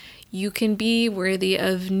forgiveness. You can be worthy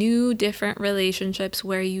of new, different relationships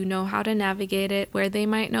where you know how to navigate it, where they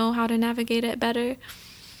might know how to navigate it better.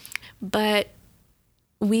 But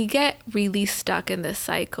we get really stuck in this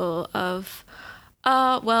cycle of,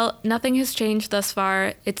 well, nothing has changed thus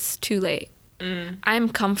far. It's too late. I'm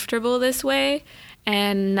comfortable this way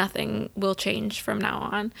and nothing will change from now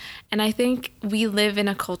on. And I think we live in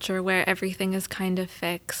a culture where everything is kind of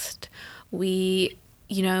fixed. We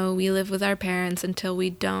live with our parents until we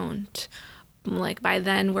don't. Like by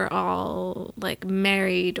then we're all like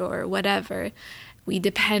married or whatever. We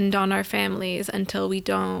depend on our families until we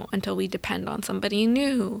don't, until we depend on somebody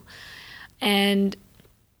new. And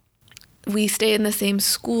we stay in the same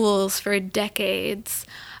schools for decades.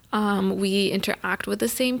 We interact with the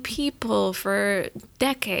same people for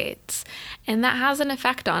decades. And that has an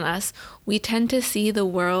effect on us. We tend to see the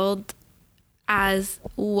world as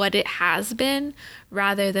what it has been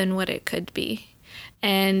rather than what it could be.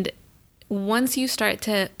 And once you start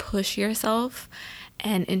to push yourself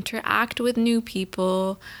and interact with new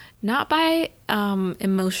people, not by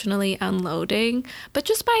emotionally unloading, but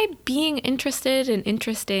just by being interested and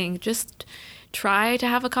interesting. Just try to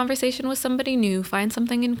have a conversation with somebody new, find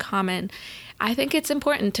something in common. I think it's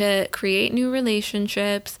important to create new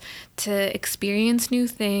relationships, to experience new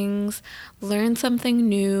things, learn something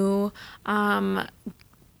new,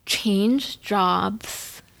 change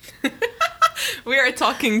jobs. We are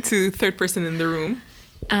talking to third person in the room.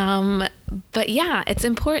 But yeah, it's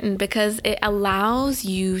important because it allows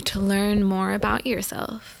you to learn more about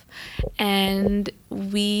yourself. And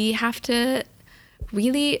we have to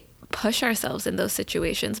really push ourselves in those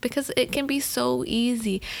situations because it can be so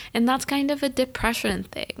easy. And that's kind of a depression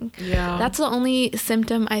thing. Yeah. That's the only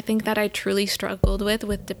symptom I think that I truly struggled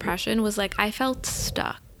with depression was like I felt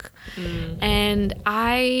stuck. And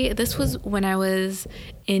this was when I was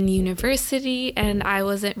in university and I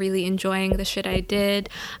wasn't really enjoying the shit I did.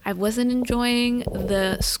 I wasn't enjoying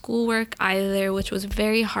the schoolwork either, which was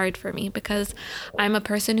very hard for me because I'm a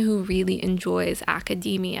person who really enjoys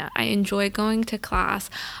academia. I enjoy going to class.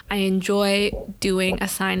 I enjoy doing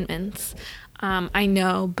assignments. I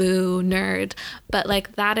know, boo, nerd, but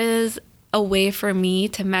like that is a way for me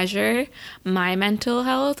to measure my mental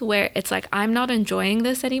health where it's like, I'm not enjoying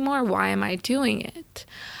this anymore. Why am I doing it?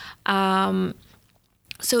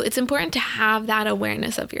 So it's important to have that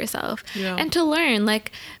awareness of yourself and to learn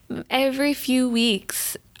like every few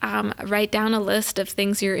weeks, write down a list of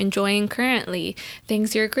things you're enjoying currently,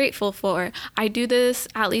 things you're grateful for. I do this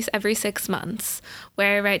at least every 6 months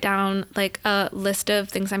where I write down like a list of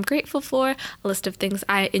things I'm grateful for, a list of things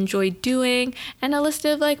I enjoy doing, and a list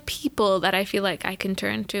of like people that I feel like I can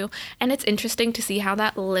turn to. And it's interesting to see how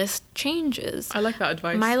that list changes. I like that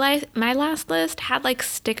advice. My last list had like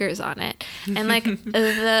stickers on it. And like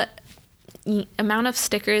the amount of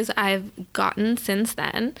stickers I've gotten since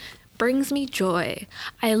then brings me joy.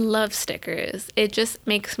 I love stickers. It just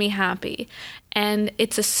makes me happy. And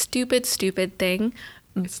it's a stupid thing,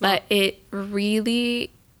 but it really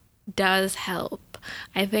does help.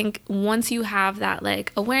 I think once you have that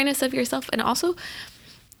like awareness of yourself, and also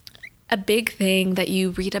a big thing that you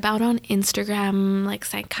read about on Instagram, like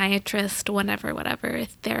psychiatrist, whatever,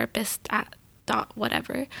 therapist at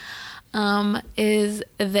whatever, is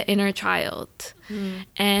the inner child.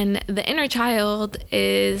 And the inner child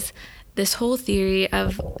is this whole theory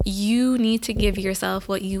of you need to give yourself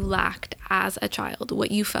what you lacked as a child,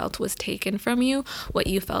 what you felt was taken from you, what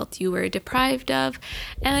you felt you were deprived of.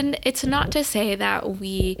 And it's not to say that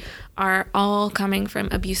we are all coming from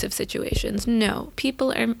abusive situations. No,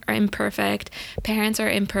 people are imperfect. Parents are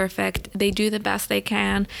imperfect. They do the best they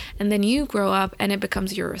can. And then you grow up and it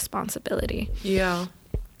becomes your responsibility. Yeah.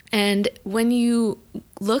 And when you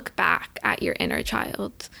look back at your inner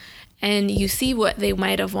child and you see what they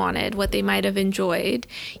might have wanted, what they might have enjoyed,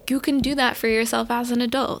 you can do that for yourself as an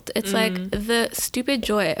adult. It's like the stupid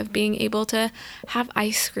joy of being able to have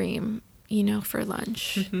ice cream, for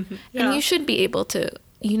lunch. Yeah. And you should be able to,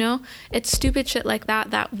 it's stupid shit like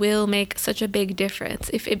that will make such a big difference.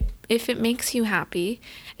 If it makes you happy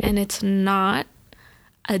and it's not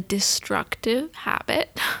a destructive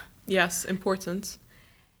habit. Yes, important.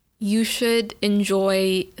 You should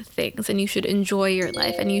enjoy things and you should enjoy your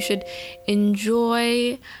life and you should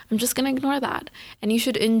enjoy, I'm just going to ignore that. And you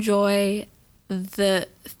should enjoy the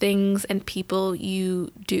things and people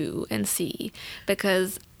you do and see,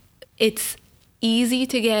 because it's easy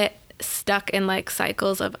to get stuck in like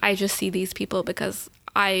cycles of I just see these people because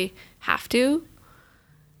I have to.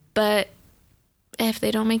 But if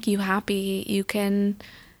they don't make you happy, you can,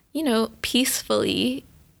 peacefully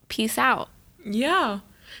peace out. Yeah.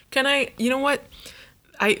 You know what?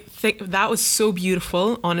 I think that was so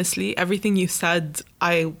beautiful, honestly. Everything you said,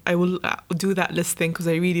 I will do that list thing because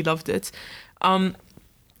I really loved it.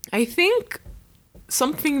 I think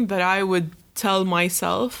something that I would tell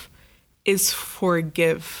myself is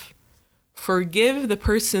forgive. Forgive the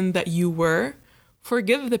person that you were.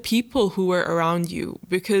 Forgive the people who were around you,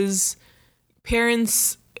 because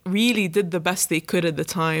parents really did the best they could at the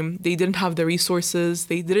time. They didn't have the resources.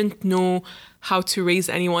 They didn't know how to raise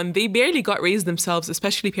anyone. They barely got raised themselves,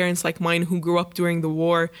 especially parents like mine who grew up during the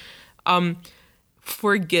war.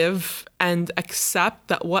 Forgive and accept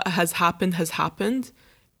that what has happened,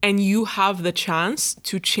 and you have the chance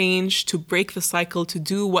to change, to break the cycle, to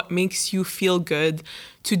do what makes you feel good,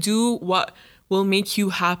 to do what will make you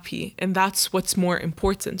happy. And that's what's more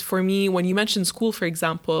important. For me, when you mentioned school, for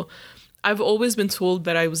example, I've always been told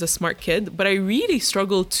that I was a smart kid, but I really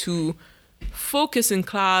struggled to focus in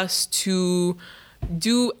class, to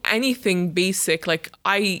do anything basic. Like,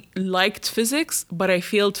 I liked physics, but I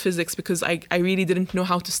failed physics because I really didn't know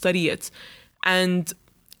how to study it. And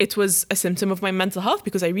it was a symptom of my mental health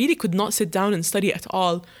because I really could not sit down and study at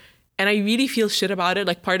all. And I really feel shit about it.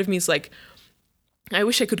 Like, part of me is like, I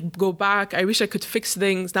wish I could go back. I wish I could fix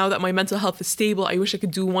things. Now that my mental health is stable, I wish I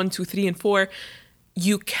could do 1, 2, 3, and 4.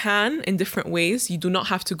 You can in different ways. You do not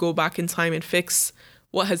have to go back in time and fix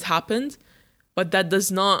what has happened. But that does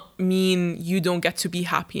not mean you don't get to be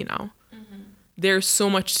happy now. There's so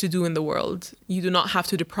much to do in the world. You do not have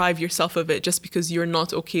to deprive yourself of it just because you're not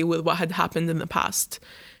okay with what had happened in the past.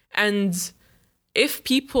 And if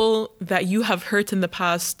people that you have hurt in the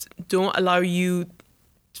past don't allow you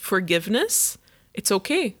forgiveness, it's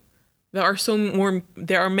okay. There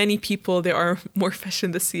are many people, there are more fish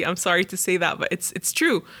in the sea. I'm sorry to say that, but it's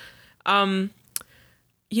true. You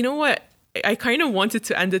know what? I kind of wanted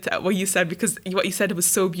to end it at what you said, because what you said was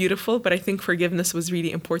so beautiful, but I think forgiveness was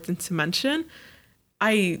really important to mention.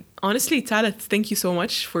 I honestly, Talat, thank you so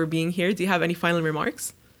much for being here. Do you have any final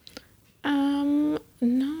remarks?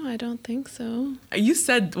 No, I don't think so. You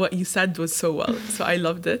said what you said was so well, so I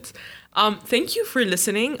loved it. Thank you for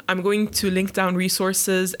listening. I'm going to link down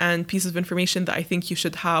resources and pieces of information that I think you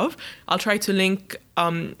should have. I'll try to link,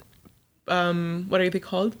 what are they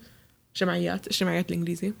called? جمعيات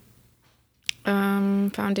الإنجليزي.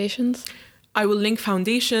 Foundations. I will link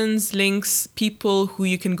foundations, links, people who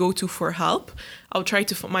you can go to for help. I'll try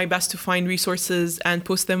to my best to find resources and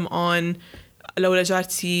post them on Lawla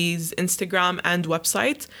Jarti's Instagram and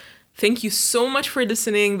website. Thank you so much for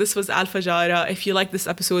listening. This was Al Fajara. If you like this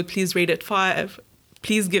episode, please rate it 5.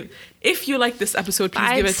 If you like this episode,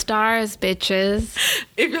 please give it 5 stars, bitches.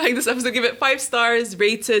 If you like this episode, give it 5 stars,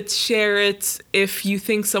 rate it, share it. If you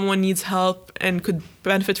think someone needs help and could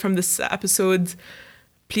benefit from this episode,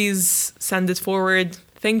 please send it forward.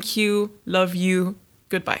 Thank you. Love you.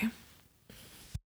 Goodbye.